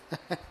de eso,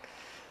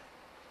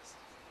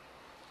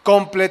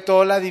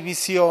 completó la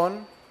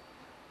división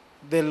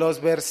de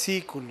los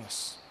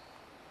versículos,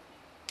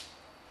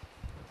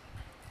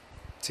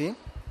 ¿sí?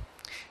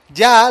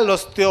 Ya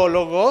los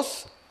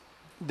teólogos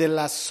de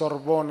la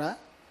Sorbona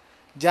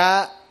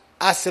ya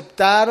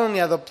aceptaron y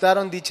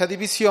adoptaron dicha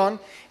división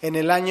en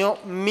el año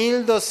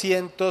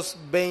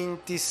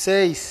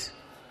 1226.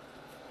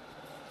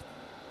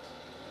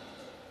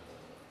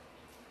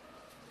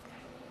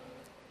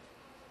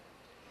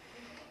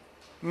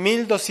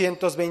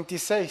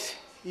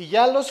 Y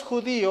ya los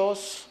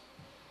judíos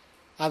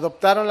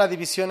adoptaron la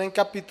división en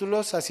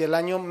capítulos hacia el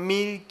año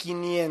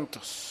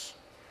 1500,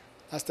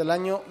 hasta el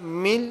año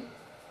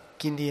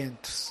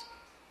 1500.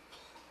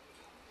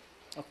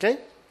 ¿Ok?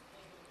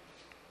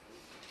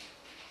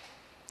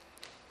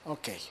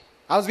 Ok.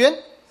 ¿Vamos bien?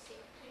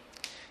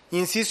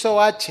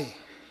 Inciso H.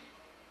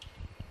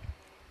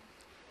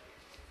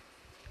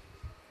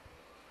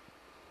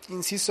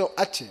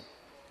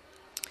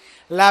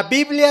 La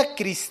Biblia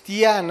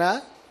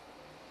cristiana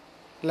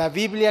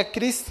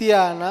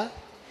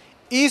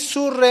y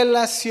su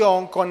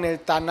relación con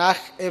el Tanaj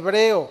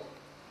hebreo.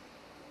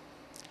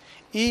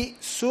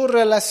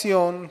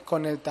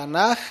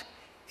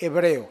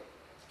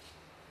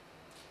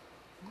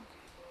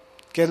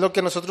 Que es lo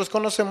que nosotros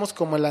conocemos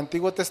como el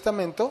Antiguo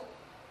Testamento,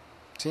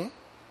 ¿sí?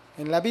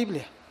 En la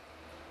Biblia.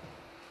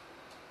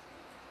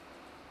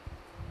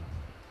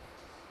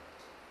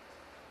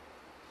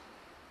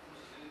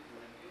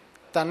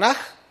 Tanaj,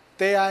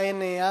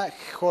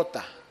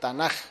 T-A-N-A-J,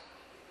 Tanaj.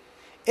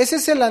 Ese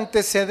es el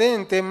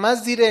antecedente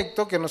más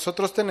directo que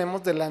nosotros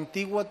tenemos del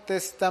Antiguo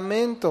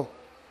Testamento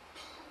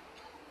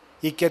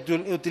y que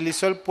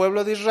utilizó el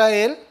pueblo de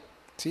Israel,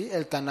 ¿sí?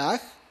 El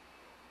Tanaj,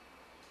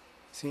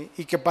 ¿sí?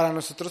 Y que para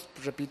nosotros,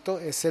 repito,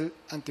 es el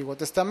Antiguo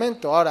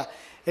Testamento. Ahora,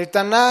 el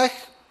Tanaj,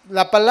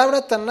 la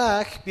palabra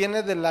Tanaj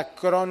viene del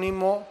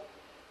acrónimo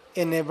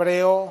en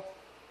hebreo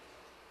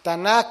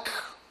Tanak,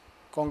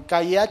 con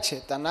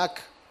KIH, Tanak,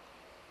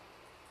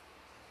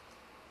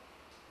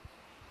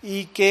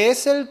 y que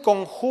es el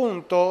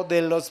conjunto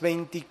de los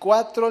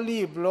 24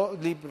 libros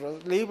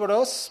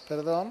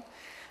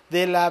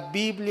de la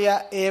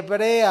Biblia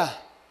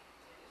hebrea.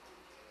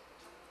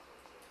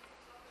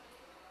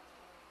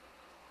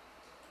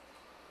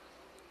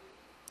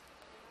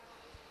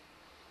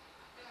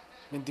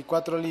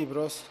 ...24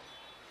 libros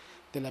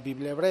de la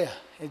Biblia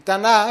hebrea. El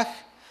Tanaj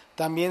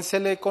también se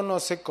le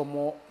conoce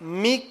como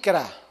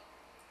Mikra,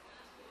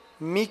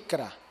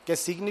 que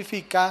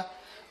significa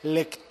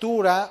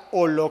lectura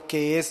o lo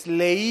que es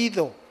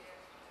leído.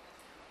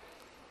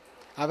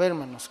 A ver,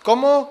 hermanos,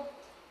 ¿cómo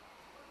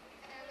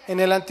en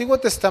el Antiguo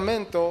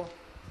Testamento,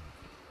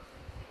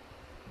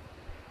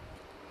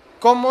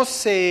 cómo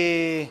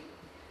se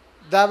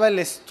daba el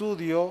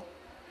estudio,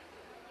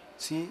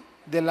 ¿sí?,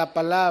 de la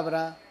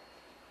palabra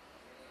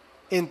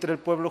entre el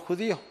pueblo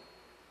judío?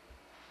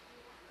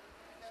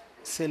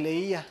 Se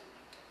leía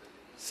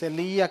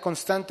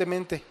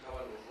constantemente.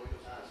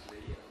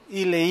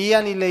 Y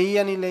leían.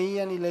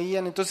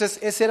 Entonces,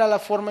 esa era la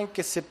forma en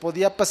que se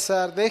podía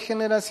pasar de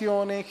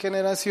generación en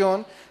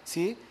generación,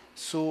 ¿sí?,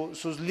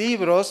 sus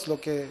libros, lo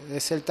que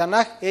es el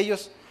Tanaj.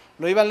 Ellos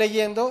lo iban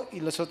leyendo y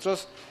los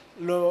otros,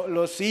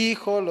 los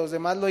hijos, los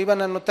demás lo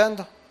iban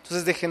anotando.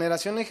 Entonces, de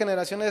generación en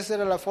generación, esa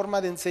era la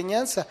forma de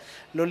enseñanza.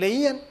 Lo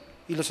leían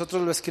y los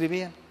otros lo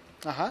escribían.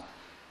 Ajá.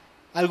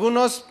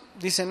 Algunos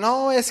dicen,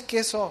 no, es que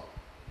eso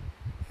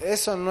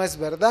no es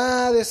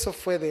verdad, eso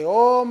fue de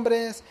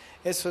hombres,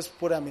 eso es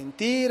pura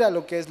mentira,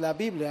 lo que es la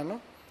Biblia,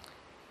 ¿no?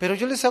 Pero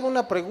yo les hago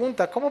una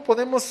pregunta, ¿cómo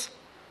podemos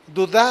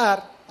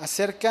dudar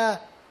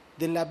acerca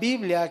de la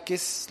Biblia, que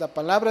es la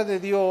palabra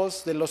de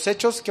Dios, de los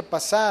hechos que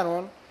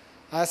pasaron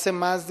hace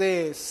más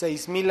de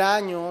 6,000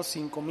 años,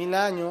 5,000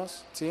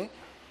 años, ¿sí?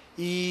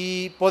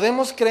 Y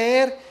podemos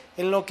creer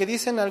en lo que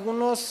dicen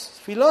algunos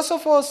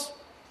filósofos,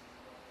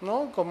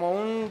 ¿no? Como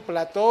un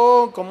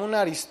Platón, como un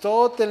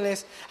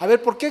Aristóteles. A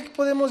ver, ¿por qué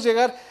podemos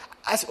llegar,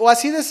 o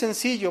así de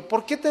sencillo,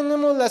 por qué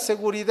tenemos la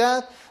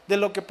seguridad de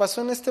lo que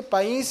pasó en este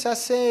país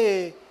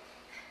hace,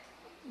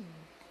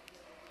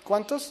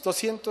 ¿cuántos?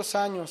 200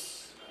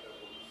 años,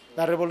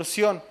 la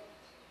revolución?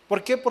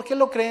 ¿Por qué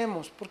lo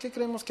creemos? ¿Por qué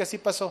creemos que así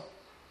pasó?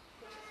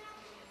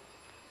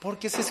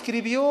 Porque se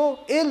escribió,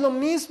 es lo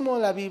mismo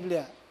la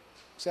Biblia.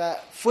 O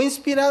sea, fue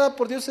inspirada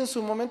por Dios en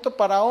su momento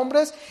para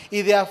hombres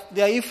y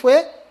de ahí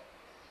fue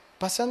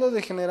pasando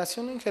de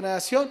generación en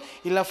generación,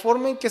 y la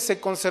forma en que se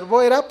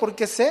conservó era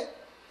porque se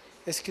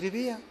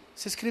escribía.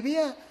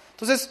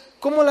 Entonces,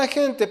 ¿cómo la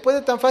gente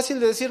puede tan fácil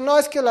de decir, no,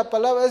 es que la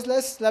palabra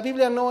la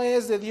Biblia no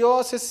es de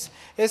Dios, es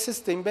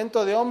este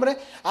invento de hombre?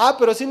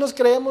 Pero sí nos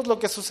creemos lo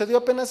que sucedió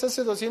apenas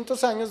hace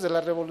 200 años de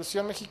la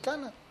Revolución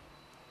Mexicana,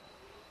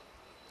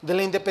 de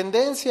la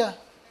independencia,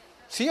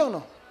 ¿sí o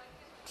no?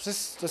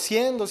 Entonces,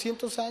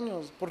 200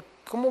 años,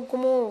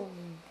 ¿cómo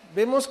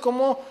vemos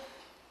cómo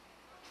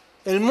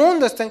el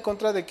mundo está en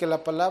contra de que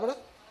la palabra,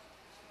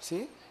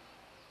 ¿sí?,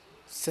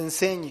 se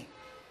enseñe?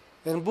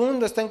 El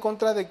mundo está en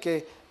contra de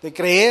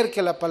creer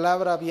que la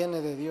palabra viene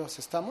de Dios.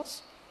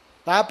 ¿Estamos?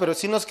 Pero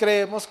sí nos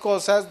creemos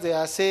cosas de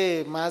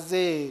hace más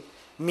de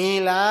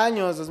 1,000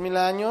 años, 2,000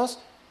 años,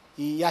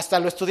 y hasta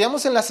lo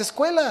estudiamos en las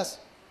escuelas.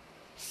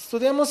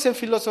 Estudiamos en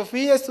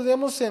filosofía,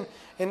 estudiamos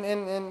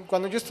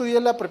cuando yo estudié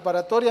la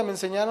preparatoria, me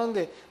enseñaron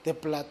de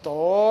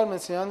Platón, me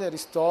enseñaron de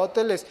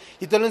Aristóteles,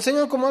 y te lo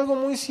enseñan como algo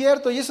muy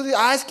cierto, y eso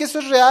es que eso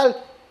es real.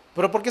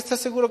 ¿Pero por qué estás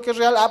seguro que es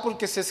real?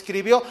 Porque se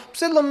escribió.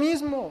 Pues es lo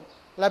mismo,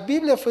 la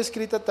Biblia fue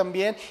escrita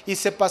también, y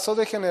se pasó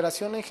de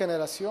generación en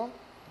generación,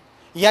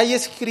 y hay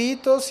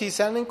escritos, y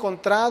se han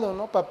encontrado,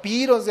 ¿no?,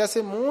 papiros de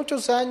hace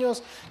muchos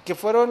años, que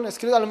fueron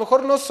escritos, a lo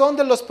mejor no son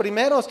de los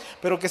primeros,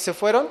 pero que se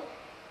fueron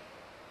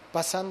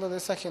pasando de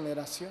esa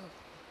generación,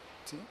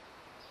 ¿sí?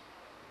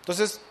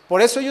 Entonces,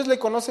 por eso ellos le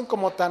conocen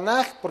como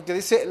Tanaj,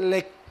 porque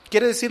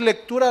quiere decir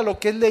lectura a lo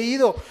que es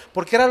leído,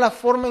 porque era la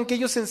forma en que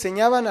ellos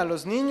enseñaban a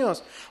los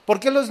niños.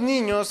 ¿Por qué los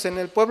niños en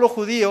el pueblo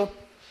judío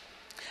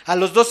a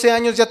los 12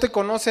 años ya te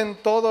conocen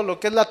todo lo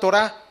que es la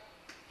Torá?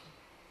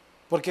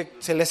 Porque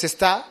se les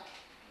está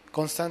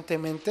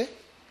constantemente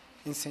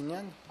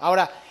enseñando.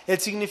 Ahora, el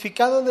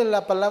significado de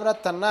la palabra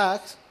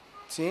Tanaj,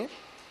 ¿sí?,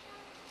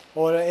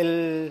 o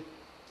el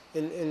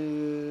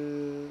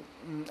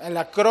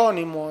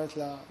acrónimo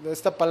de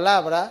esta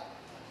palabra,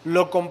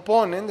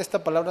 de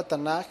esta palabra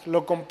Tanaj,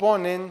 lo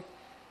componen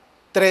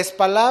 3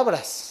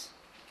 palabras.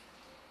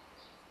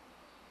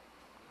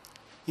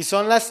 Y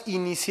son las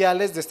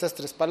iniciales de estas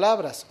 3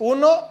 palabras.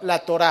 1, la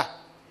Torá,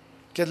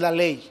 que es la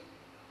ley.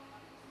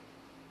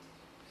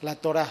 La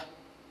Torá.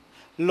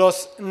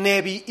 Los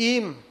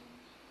Nevi'im.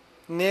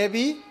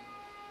 Nevi,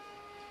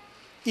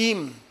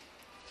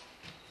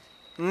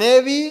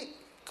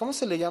 ¿cómo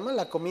se le llama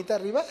la comita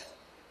arriba?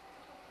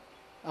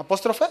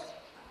 Apóstrofe,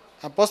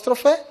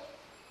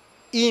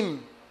 im.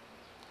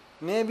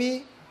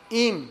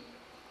 Nevi'im,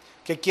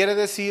 que quiere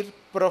decir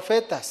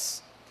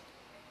profetas.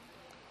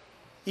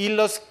 Y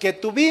los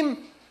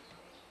Ketubim,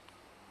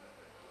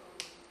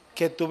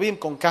 Ketubim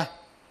con K,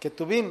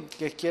 Ketubim,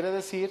 que quiere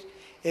decir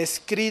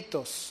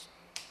escritos.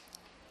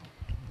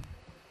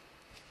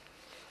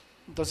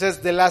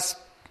 Entonces, de las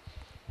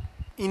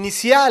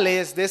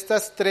iniciales de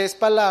estas tres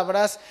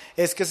palabras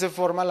es que se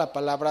forma la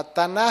palabra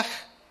Tanaj,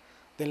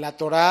 de la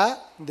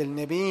Torá, del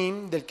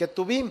Nevi'im, del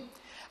Ketubim.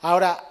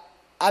 Ahora,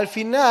 al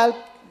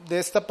final de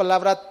esta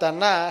palabra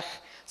Tanaj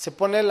se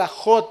pone la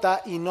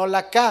J y no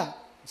la K,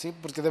 ¿sí?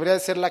 Porque debería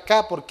de ser la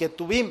K por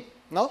Ketubim,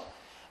 ¿no?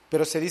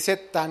 Pero se dice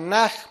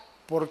Tanaj.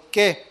 ¿Por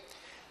qué?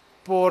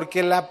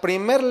 Porque la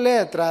primera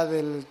letra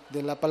de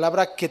la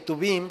palabra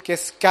Ketubim, que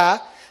es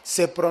K,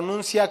 se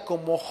pronuncia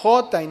como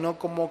J y no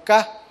como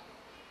K.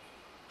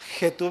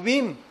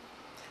 Ketubim.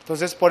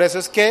 Entonces, por eso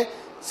es que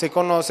se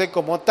conoce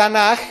como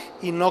Tanaj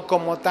y no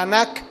como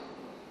Tanak.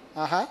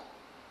 Ajá.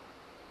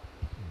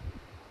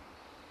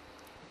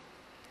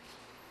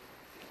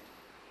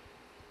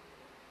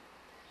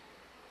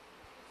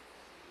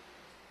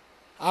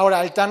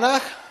 Ahora, el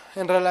Tanaj,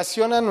 en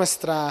relación a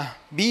nuestra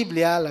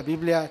Biblia, la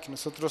Biblia que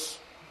nosotros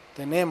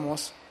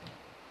tenemos,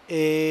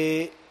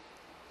 de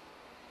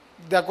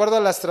acuerdo a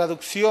las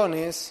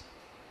traducciones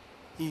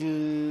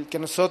que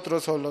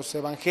nosotros o los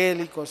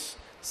evangélicos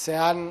se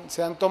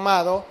han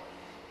tomado,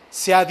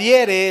 se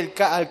adhiere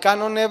al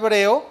canon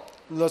hebreo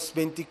los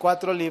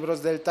 24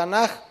 libros del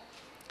Tanaj.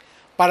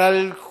 Para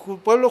el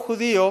pueblo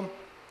judío,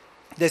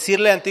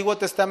 decirle Antiguo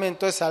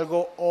Testamento es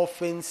algo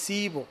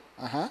ofensivo.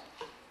 Ajá.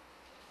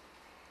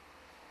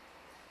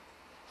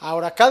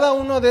 Ahora, cada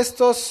uno de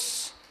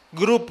estos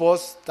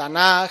grupos,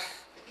 Tanaj,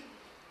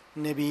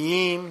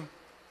 Nevi'im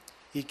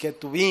y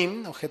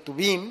Ketubim, o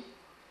Ketubim,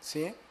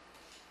 ¿sí?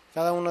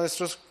 Cada uno de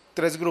estos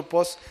tres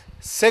grupos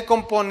se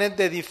compone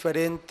de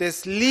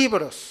diferentes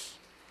libros.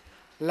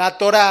 La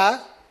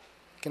Torá,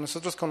 que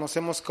nosotros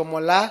conocemos como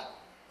la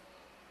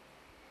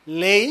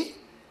ley,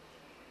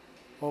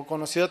 o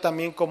conocido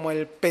también como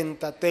el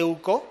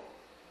Pentateuco,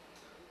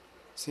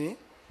 ¿sí?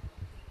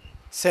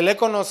 Se le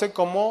conoce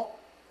como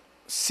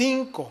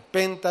 5,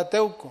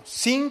 Pentateuco,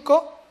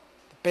 5,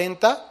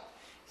 penta,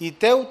 y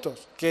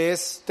teutos, que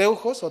es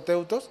teujos o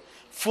teutos,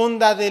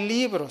 funda de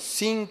libros,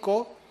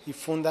 5 y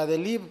funda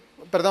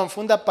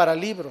para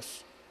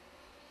libros.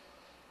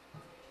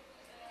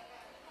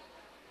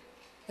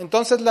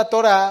 Entonces la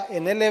Torá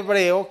en el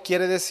hebreo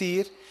quiere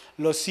decir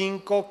los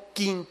 5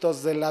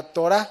 quintos de la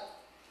Torá.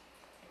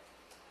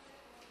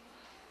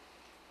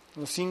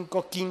 Los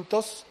 5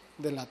 quintos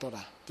de la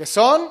Torá, que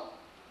son,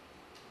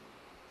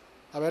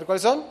 a ver,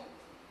 ¿cuáles son?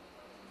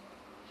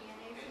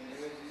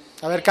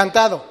 A ver,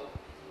 cantado.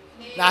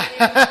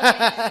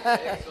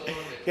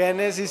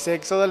 Génesis,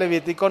 Éxodo,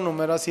 Levítico,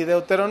 Números y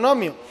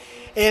Deuteronomio.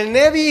 El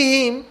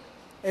Nevi'im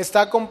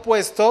está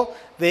compuesto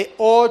de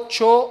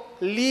 8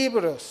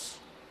 libros.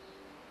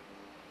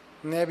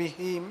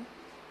 Nevi'im,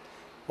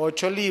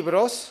 8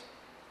 libros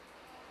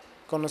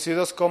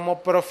conocidos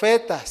como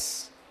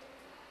profetas.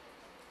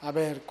 A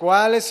ver,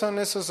 ¿cuáles son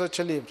esos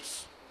 8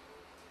 libros?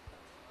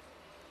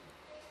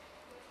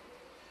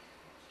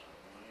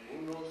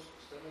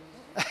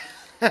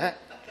 ¿Qué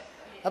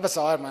ha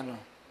pasado, hermano?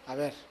 A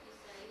ver.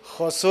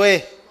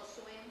 Josué,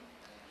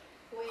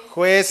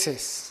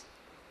 Jueces,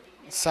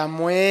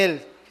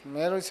 Samuel,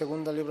 primero y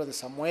segundo libro de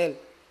Samuel,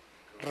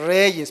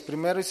 Reyes,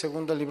 primero y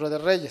segundo libro de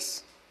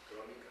Reyes,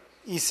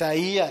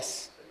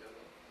 Isaías,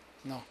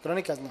 no,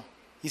 Crónicas no,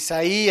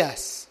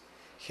 Isaías,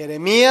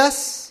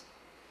 Jeremías,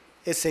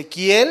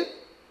 Ezequiel,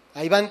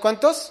 ¿ahí van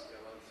cuántos?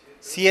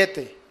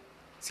 7.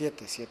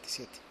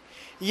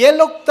 Y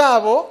el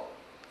octavo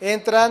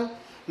entran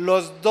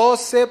los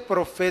 12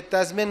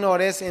 profetas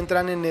menores,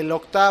 entran en el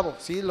octavo,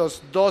 ¿sí?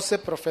 Los 12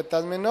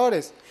 profetas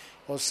menores,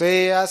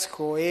 Oseas,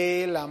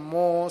 Joel,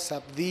 Amós,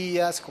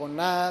 Abdías,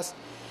 Jonás,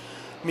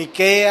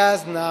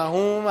 Miqueas,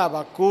 Nahum,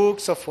 Habacuc,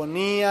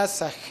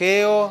 Sofonías,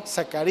 Ageo,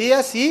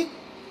 Zacarías y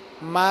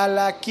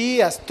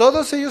Malaquías.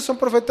 Todos ellos son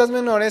profetas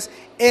menores,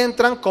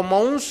 entran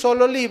como un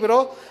solo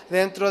libro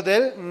dentro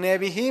del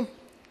Nevi'im.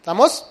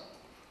 ¿Estamos?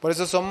 Por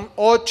eso son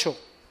 8.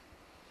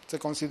 Se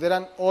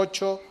consideran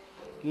 8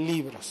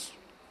 libros.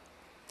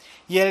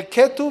 Y el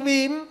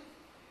Ketubim,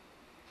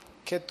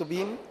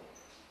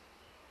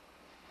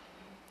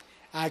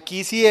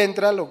 aquí sí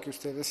entra lo que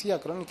usted decía,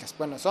 Crónicas.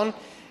 Bueno, son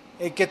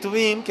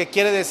Ketubim, que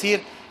quiere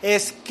decir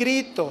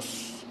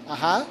escritos.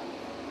 Ajá.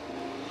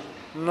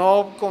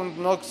 No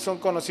son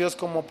conocidos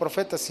como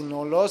profetas,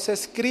 sino los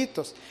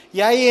escritos.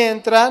 Y ahí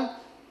entran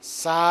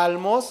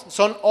Salmos,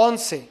 son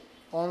 11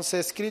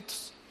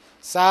 escritos.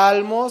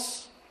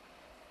 Salmos,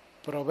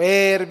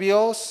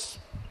 Proverbios,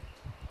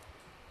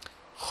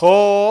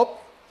 Job,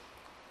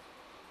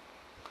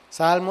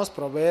 Salmos,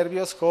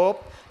 Proverbios, Job,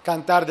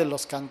 Cantar de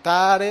los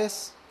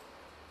Cantares,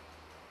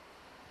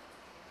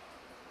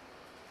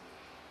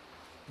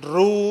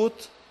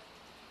 Ruth,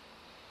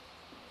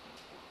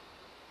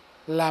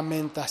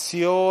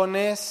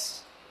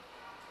 Lamentaciones,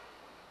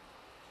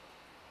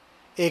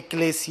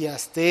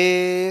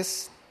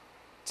 Eclesiastés,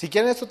 Si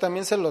quieren esto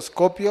también se los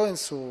copio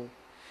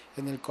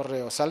en el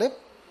correo, ¿sale?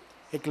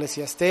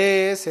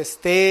 Eclesiastés,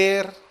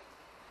 Esther,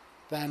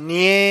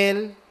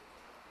 Daniel,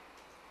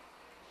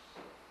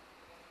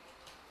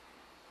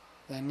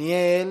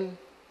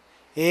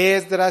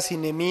 Esdras y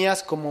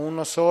Nehemías como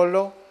uno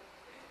solo.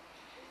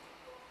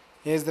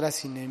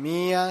 Esdras y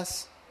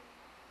Nehemías,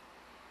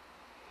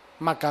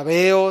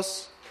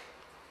 Macabeos.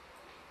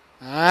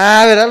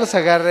 ¿Verdad?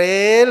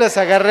 Los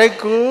agarré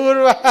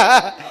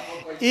curva.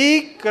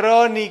 Y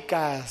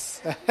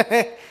Crónicas.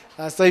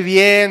 Estoy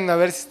viendo a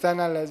ver si están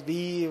a las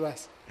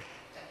vivas.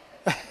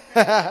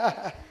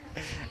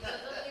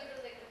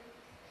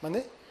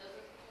 ¿Mande?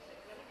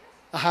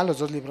 Ajá, los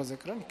 2 libros de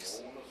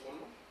Crónicas.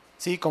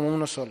 Sí, como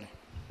uno solo.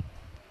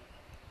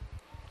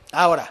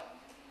 Ahora,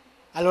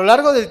 a lo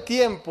largo del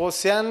tiempo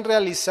se han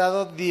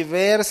realizado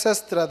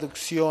diversas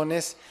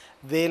traducciones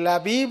de la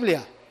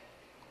Biblia.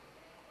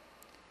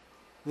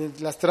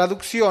 Las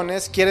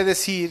traducciones quiere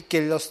decir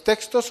que los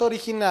textos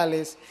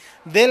originales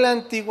del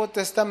Antiguo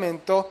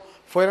Testamento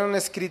fueron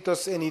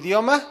escritos en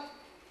idioma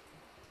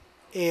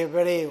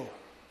hebreo.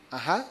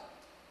 Ajá.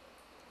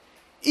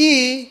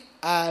 Y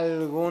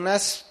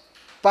algunas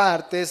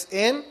partes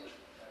en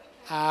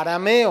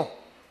arameo.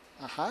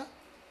 Ajá.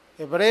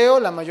 Hebreo,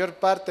 la mayor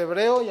parte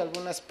hebreo y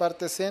algunas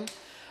partes en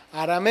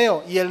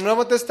arameo. Y el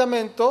Nuevo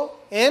Testamento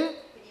en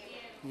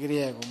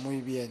griego.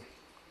 Muy bien.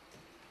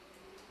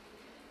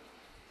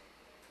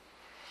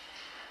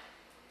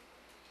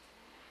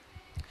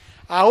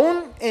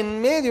 Aún en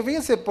medio,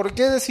 fíjense por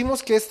qué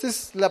decimos que esta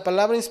es la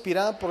palabra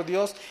inspirada por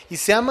Dios y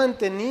se ha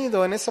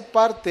mantenido en esa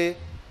parte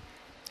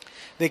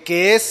de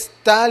que es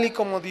tal y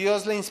como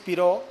Dios le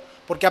inspiró,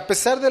 porque a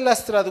pesar de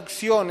las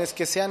traducciones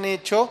que se han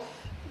hecho,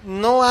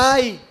 no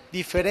hay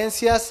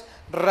diferencias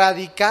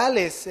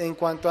radicales en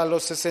cuanto a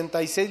los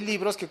 66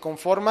 libros que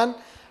conforman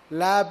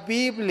la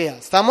Biblia.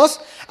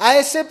 ¿Estamos? A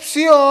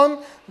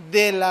excepción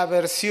de la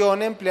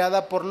versión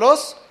empleada por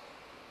los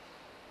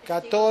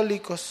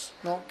católicos.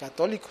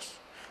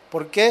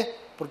 ¿Por qué?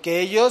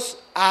 Porque ellos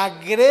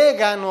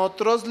agregan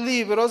otros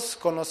libros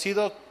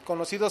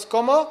conocidos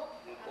como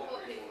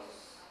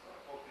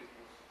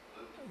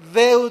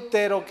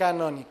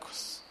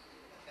deuterocanónicos.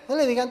 No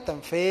le digan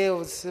tan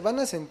feos, se van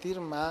a sentir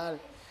mal.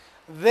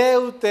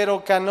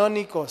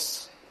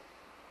 Deuterocanónicos.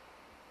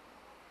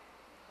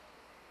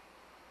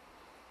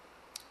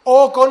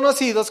 O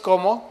conocidos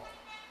como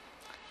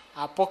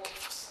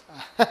apócrifos.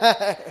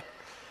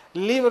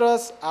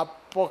 Libros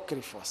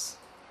apócrifos.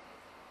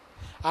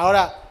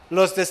 Ahora,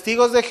 los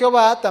testigos de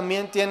Jehová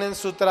también tienen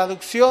su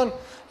traducción,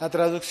 la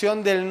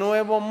traducción del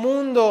Nuevo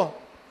Mundo,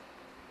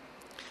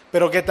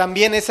 pero que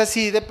también es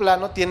así de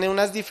plano, tiene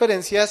unas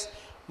diferencias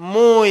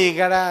muy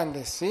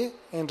grandes, ¿sí?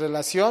 En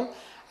relación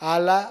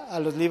a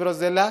los libros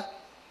de la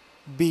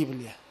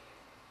Biblia.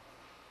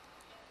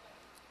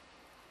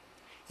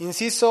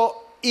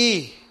 Inciso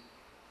I.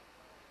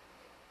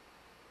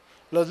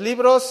 Los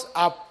libros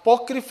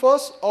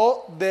apócrifos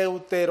o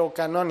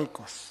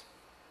deuterocanónicos.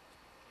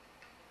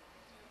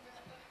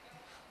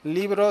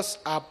 Libros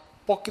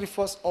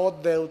apócrifos o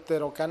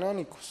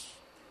deuterocanónicos.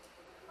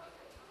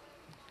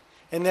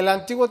 En el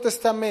Antiguo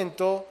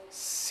Testamento,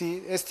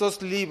 sí,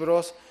 estos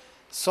libros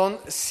son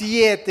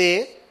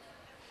 7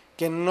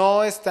 que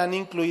no están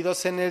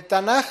incluidos en el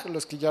Tanaj,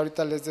 los que ya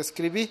ahorita les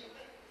describí.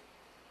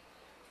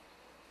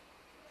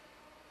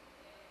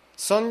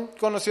 Son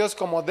conocidos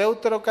como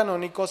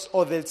deuterocanónicos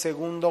o del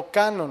segundo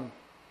canon.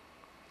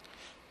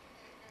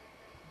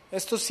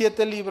 Estos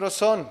 7 libros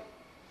son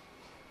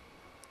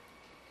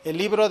el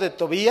libro de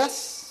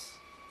Tobías.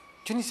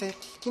 Yo ni sé,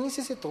 ¿quién es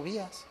ese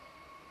Tobías?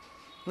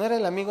 ¿No era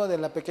el amigo de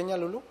la pequeña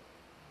Lulu?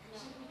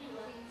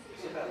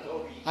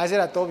 Ese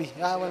era Toby.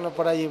 Bueno,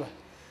 por ahí iba.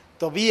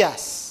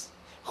 Tobías,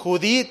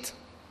 Judith.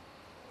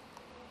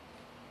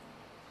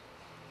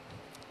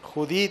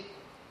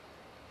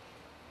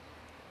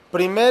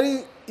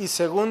 Primer y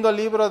segundo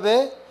libro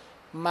de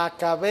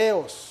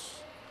Macabeos.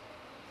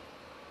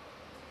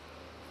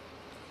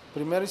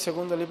 Primero y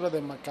segundo libro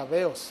de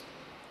Macabeos.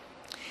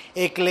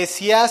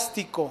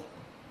 Eclesiástico.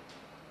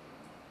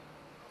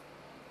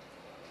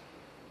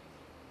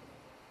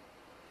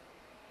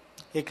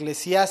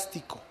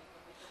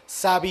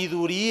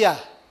 Sabiduría.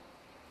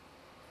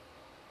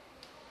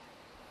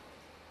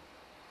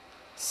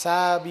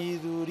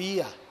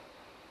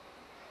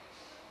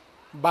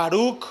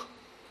 Baruch.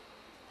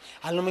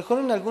 A lo mejor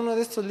en alguno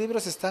de estos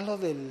libros está lo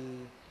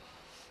del...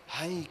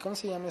 ¿cómo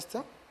se llama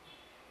esto?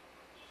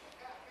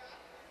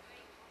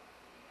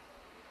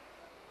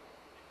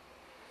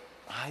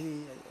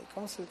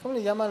 ¿Cómo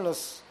le llaman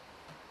los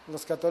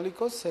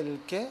católicos?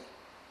 ¿El qué?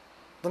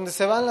 ¿Dónde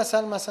se van las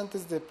almas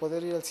antes de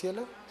poder ir al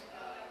cielo?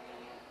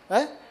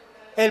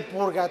 El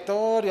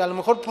purgatorio. A lo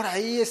mejor por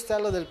ahí está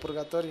lo del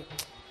purgatorio.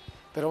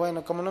 Pero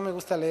bueno, como no me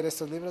gusta leer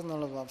estos libros, no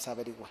los vamos a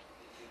averiguar.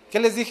 ¿Qué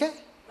les dije?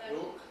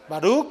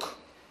 Baruch.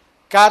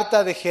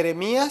 Carta de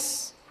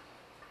Jeremías.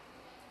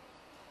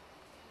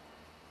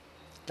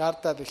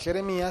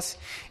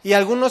 Y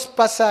algunos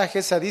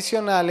pasajes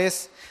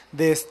adicionales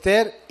de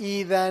Esther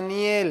y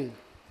Daniel.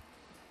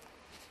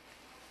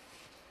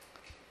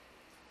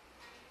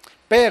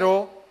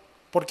 Pero,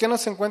 ¿por qué no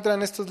se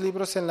encuentran estos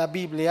libros en la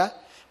Biblia?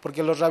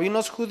 Porque los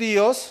rabinos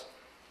judíos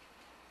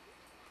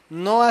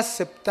no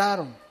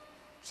aceptaron,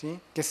 ¿sí?,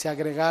 que se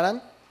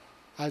agregaran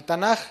al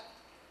Tanaj.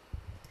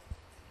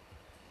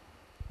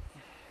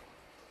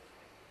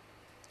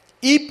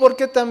 Y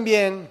porque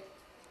también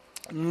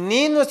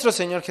ni nuestro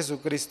Señor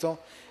Jesucristo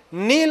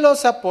ni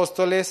los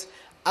apóstoles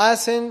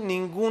hacen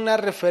ninguna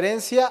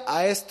referencia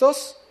a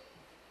estos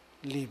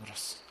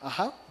libros.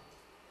 Ajá.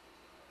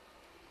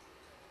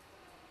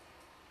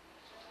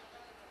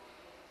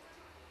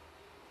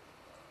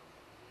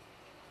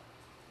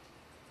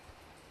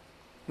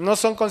 No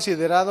son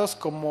considerados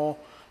como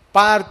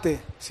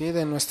parte, ¿sí?,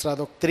 de nuestra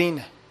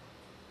doctrina.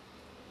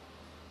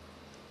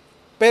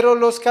 Pero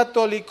los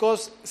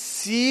católicos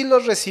sí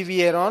los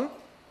recibieron,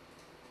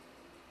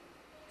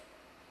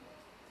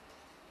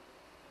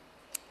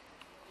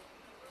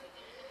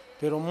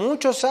 pero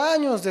muchos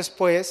años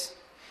después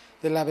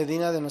de la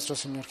venida de nuestro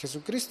Señor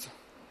Jesucristo.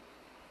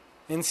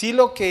 En sí,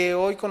 lo que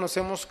hoy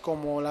conocemos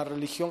como la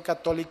religión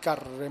católica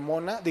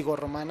romana,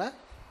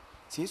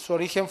 ¿sí?, su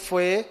origen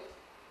fue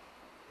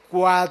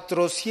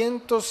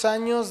 400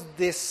 años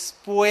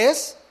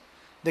después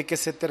de que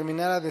se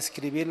terminara de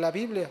escribir la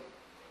Biblia,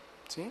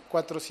 ¿sí?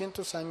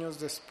 400 años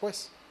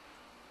después.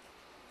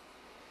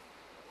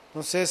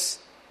 Entonces,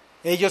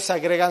 ellos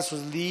agregan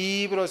sus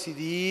libros y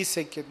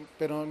dicen que,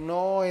 pero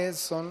no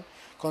son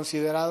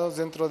considerados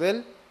dentro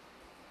del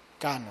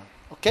canon,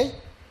 ¿ok?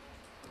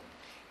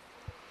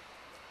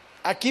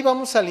 Aquí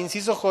vamos al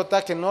inciso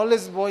J, que no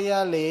les voy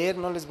a leer,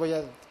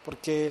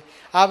 porque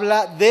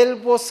habla del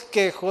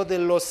bosquejo de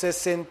los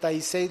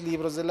 66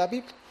 libros de la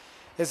Biblia.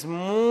 Es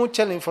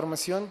mucha la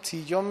información.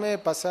 Si yo me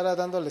pasara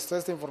dándoles toda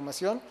esta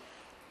información,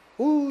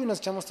 nos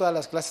echamos todas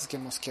las clases que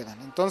nos quedan.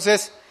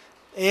 Entonces,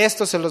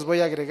 esto se los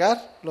voy a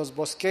agregar, los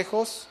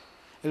bosquejos,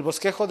 el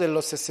bosquejo de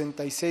los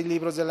 66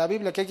 libros de la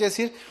Biblia. ¿Qué quiere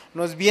decir?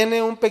 Nos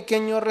viene un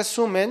pequeño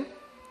resumen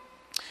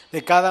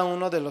de cada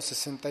uno de los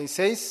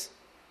 66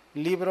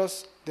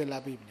 libros de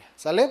la Biblia.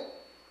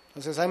 ¿Sale?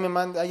 Entonces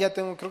ahí ya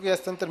tengo, creo que ya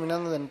están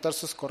terminando de anotar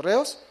sus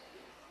correos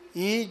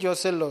y yo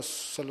se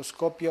los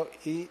copio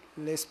y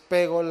les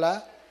pego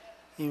la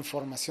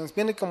información.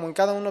 Viene como en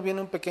cada uno viene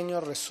un pequeño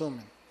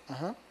resumen.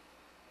 Ajá.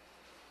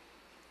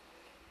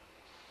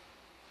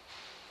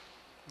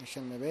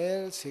 Déjenme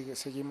ver,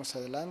 seguimos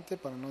adelante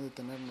para no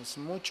detenernos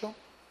mucho.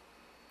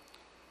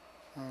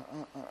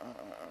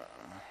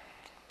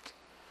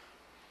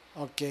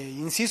 Ok,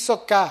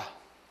 inciso K.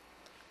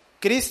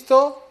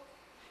 Cristo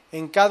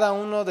en cada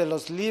uno de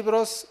los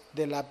libros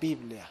de la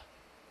Biblia.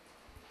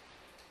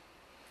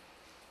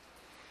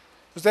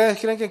 ¿Ustedes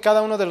creen que en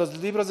cada uno de los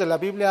libros de la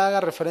Biblia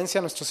haga referencia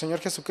a nuestro Señor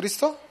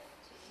Jesucristo?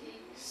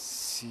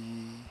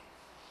 Sí,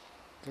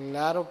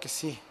 claro que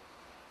sí.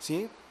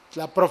 ¿Sí?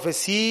 La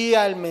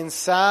profecía, el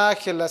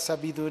mensaje, la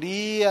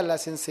sabiduría,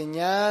 las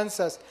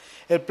enseñanzas,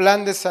 el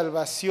plan de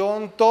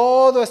salvación,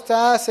 todo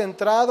está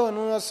centrado en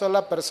una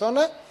sola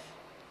persona.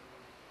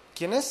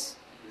 ¿Quién es?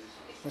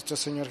 Nuestro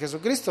Señor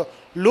Jesucristo.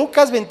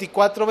 Lucas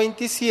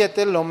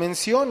 24:27 lo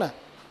menciona.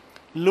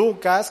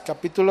 Lucas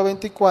capítulo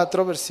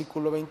 24,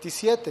 versículo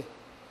 27,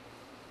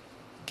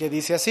 que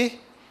dice así: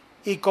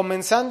 y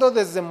comenzando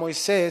desde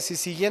Moisés y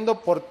siguiendo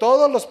por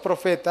todos los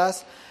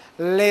profetas,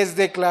 les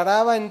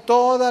declaraba en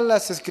todas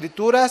las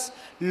escrituras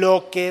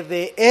lo que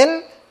de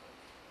él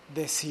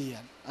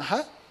decían.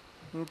 Ajá.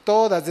 En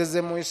todas,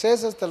 desde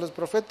Moisés hasta los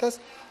profetas,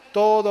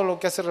 todo lo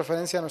que hace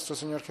referencia a nuestro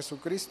Señor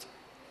Jesucristo.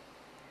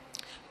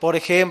 Por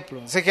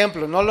ejemplo,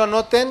 no lo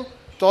anoten,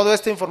 toda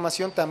esta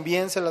información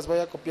también se las voy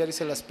a copiar y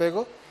se las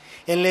pego.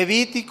 En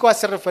Levítico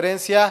hace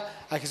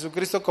referencia a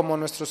Jesucristo como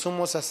nuestro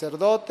sumo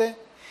sacerdote.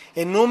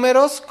 En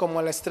Números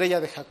como la estrella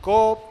de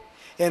Jacob.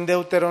 En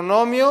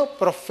Deuteronomio,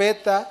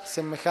 profeta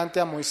semejante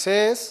a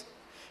Moisés.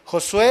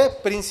 Josué,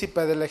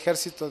 príncipe del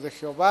ejército de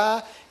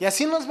Jehová. Y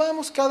así nos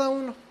vamos cada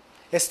uno.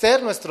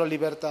 Esther, nuestro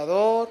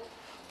libertador.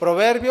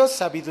 Proverbios,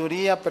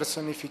 sabiduría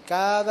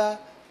personificada.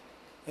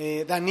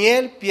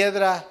 Daniel,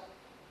 piedra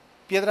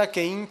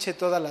que hinche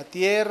toda la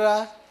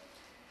tierra.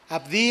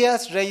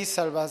 Abdías, rey y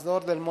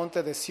salvador del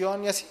monte de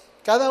Sión, y así,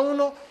 cada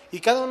uno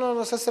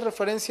nos hace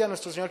referencia a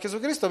nuestro Señor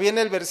Jesucristo.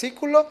 Viene el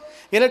versículo,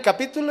 viene el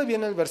capítulo y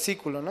viene el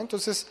versículo, ¿no?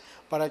 Entonces,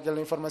 para que la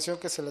información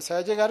que se les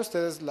haga llegar,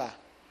 ustedes la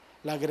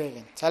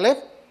agreguen,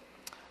 ¿sale?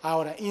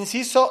 Ahora,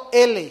 inciso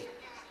L.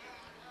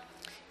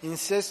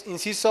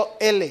 Inciso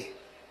L.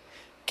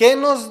 ¿Qué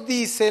nos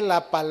dice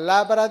la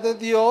palabra de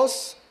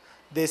Dios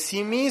de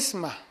sí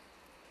misma?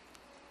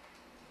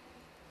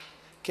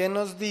 ¿Qué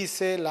nos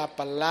dice la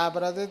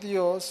palabra de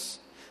Dios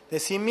de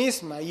sí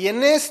misma? Y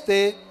en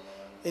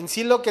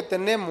sí lo que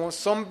tenemos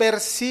son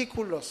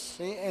versículos,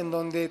 ¿sí?, en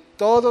donde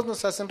todos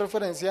nos hacen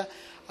referencia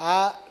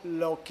a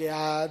lo que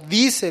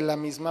dice la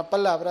misma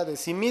palabra de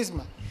sí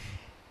misma.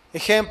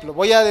 Ejemplo,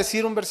 voy a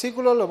decir un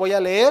versículo, lo voy a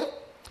leer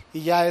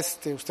y ya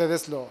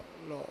ustedes lo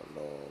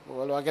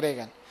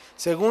agregan.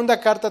 Segunda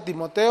carta a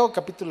Timoteo,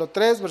 capítulo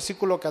 3,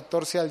 versículo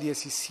 14 al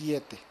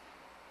 17.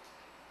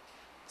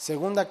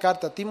 Segunda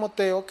carta a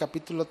Timoteo,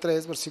 capítulo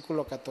 3,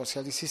 versículo 14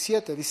 al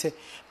 17. Dice,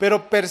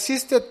 pero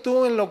persiste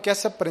tú en lo que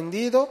has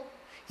aprendido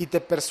y te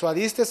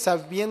persuadiste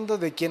sabiendo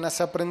de quién has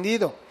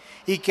aprendido,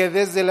 y que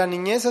desde la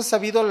niñez has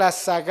sabido las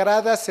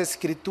sagradas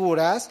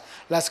escrituras,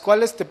 las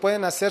cuales te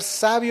pueden hacer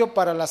sabio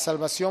para la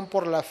salvación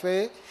por la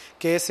fe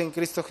que es en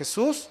Cristo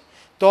Jesús.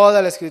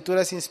 Toda la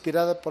escritura es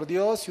inspirada por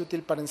Dios y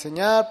útil para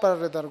enseñar, para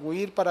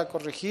redarguir, para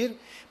corregir,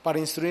 para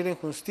instruir en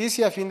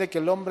justicia, a fin de que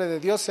el hombre de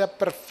Dios sea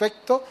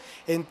perfecto,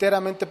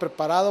 enteramente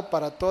preparado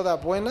para toda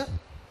buena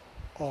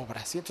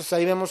obra. ¿Sí? Entonces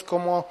ahí vemos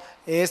cómo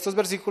estos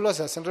versículos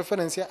hacen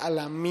referencia a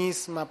la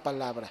misma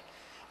palabra.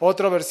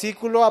 Otro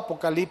versículo,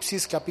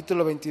 Apocalipsis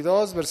capítulo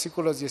 22,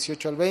 versículos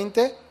 18 al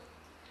 20.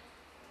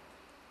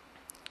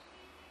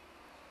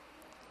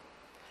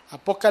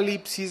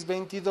 Apocalipsis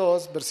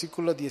 22,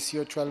 versículos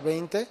 18 al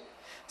 20.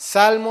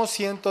 Salmo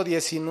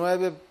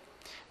 119,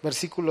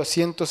 versículo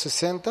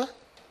 160.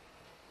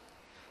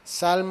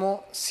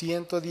 Salmo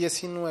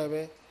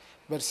 119,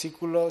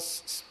 versículo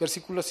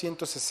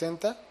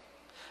 160.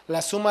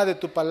 La suma de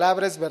tu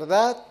palabra es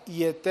verdad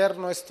y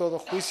eterno es todo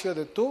juicio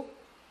de tu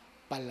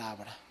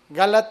palabra.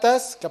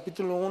 Gálatas,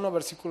 capítulo 1,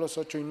 versículos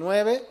 8 y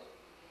 9.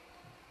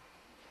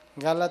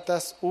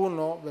 Gálatas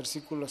 1,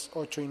 versículos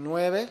 8 y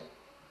 9.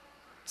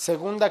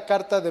 Segunda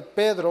carta de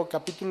Pedro,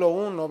 capítulo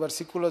 1,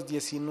 versículos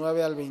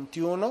 19 al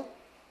 21.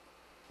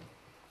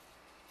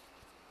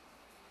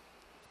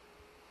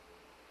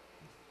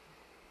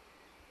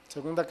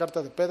 Segunda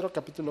carta de Pedro,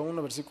 capítulo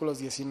 1, versículos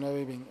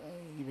 19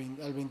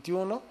 al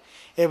 21.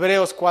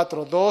 Hebreos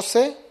 4,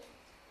 12.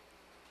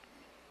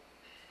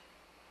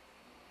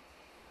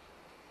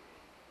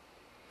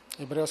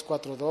 Hebreos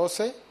 4,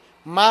 12.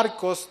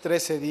 Marcos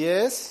 13,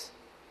 10.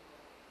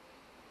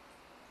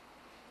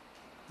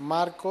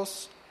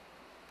 Marcos.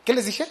 ¿Qué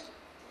les dije?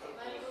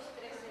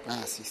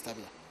 Ah, sí, está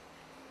bien.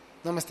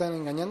 ¿No me están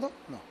engañando?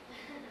 No.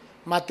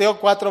 Mateo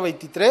 4,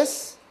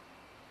 23.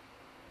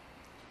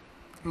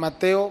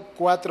 Mateo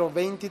 4,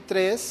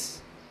 23.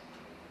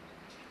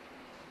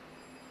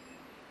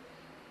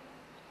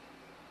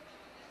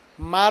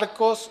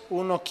 Marcos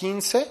 1,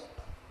 15.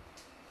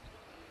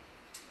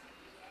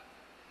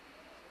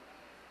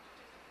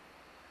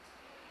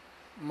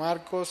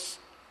 Marcos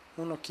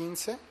 1,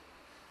 15.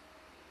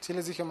 ¿Sí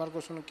les dije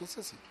Marcos 1,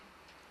 15? Sí.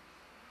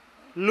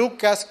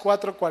 Lucas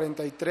 4,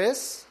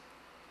 43.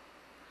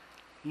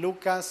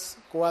 Lucas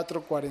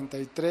 4,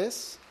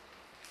 43.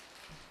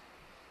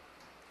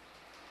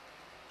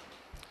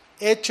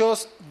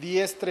 Hechos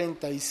 10,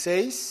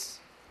 36.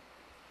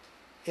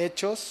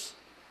 Hechos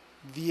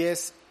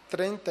 10,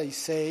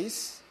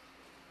 36.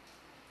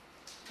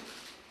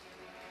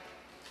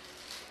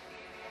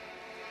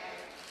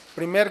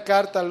 Primer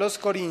carta a los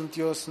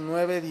Corintios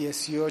 9,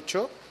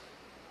 18.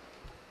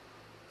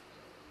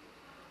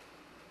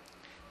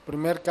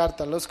 Primer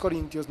carta a los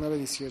Corintios 9,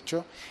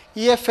 18.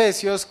 Y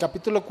Efesios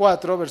capítulo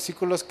 4,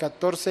 versículos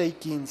 14 y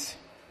 15.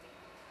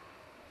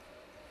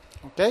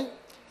 ¿Ok?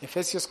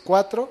 Efesios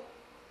 4,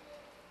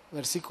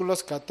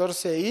 versículos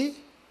 14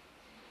 y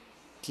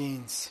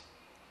 15.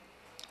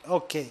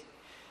 Ok.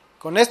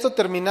 Con esto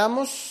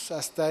terminamos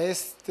hasta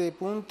este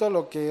punto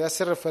lo que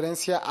hace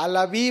referencia a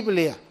la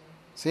Biblia.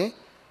 ¿Sí?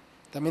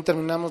 También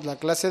terminamos la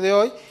clase de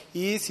hoy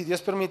y si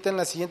Dios permite en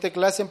la siguiente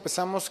clase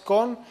empezamos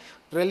con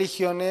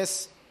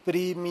religiones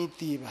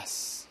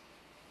primitivas.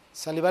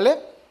 ¿Sale y vale?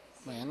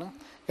 Bueno,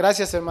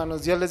 gracias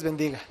hermanos, Dios les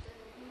bendiga.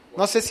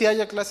 No sé si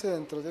haya clase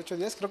dentro de 8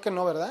 días, creo que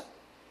no, ¿verdad?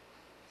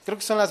 Creo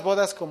que son las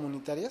bodas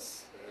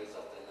comunitarias.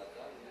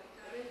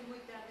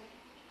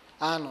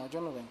 Ah, no,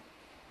 yo no vengo.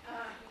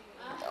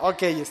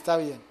 Ok, está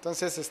bien.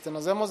 Entonces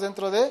nos vemos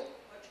dentro de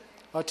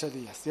 8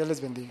 días. Dios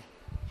les bendiga.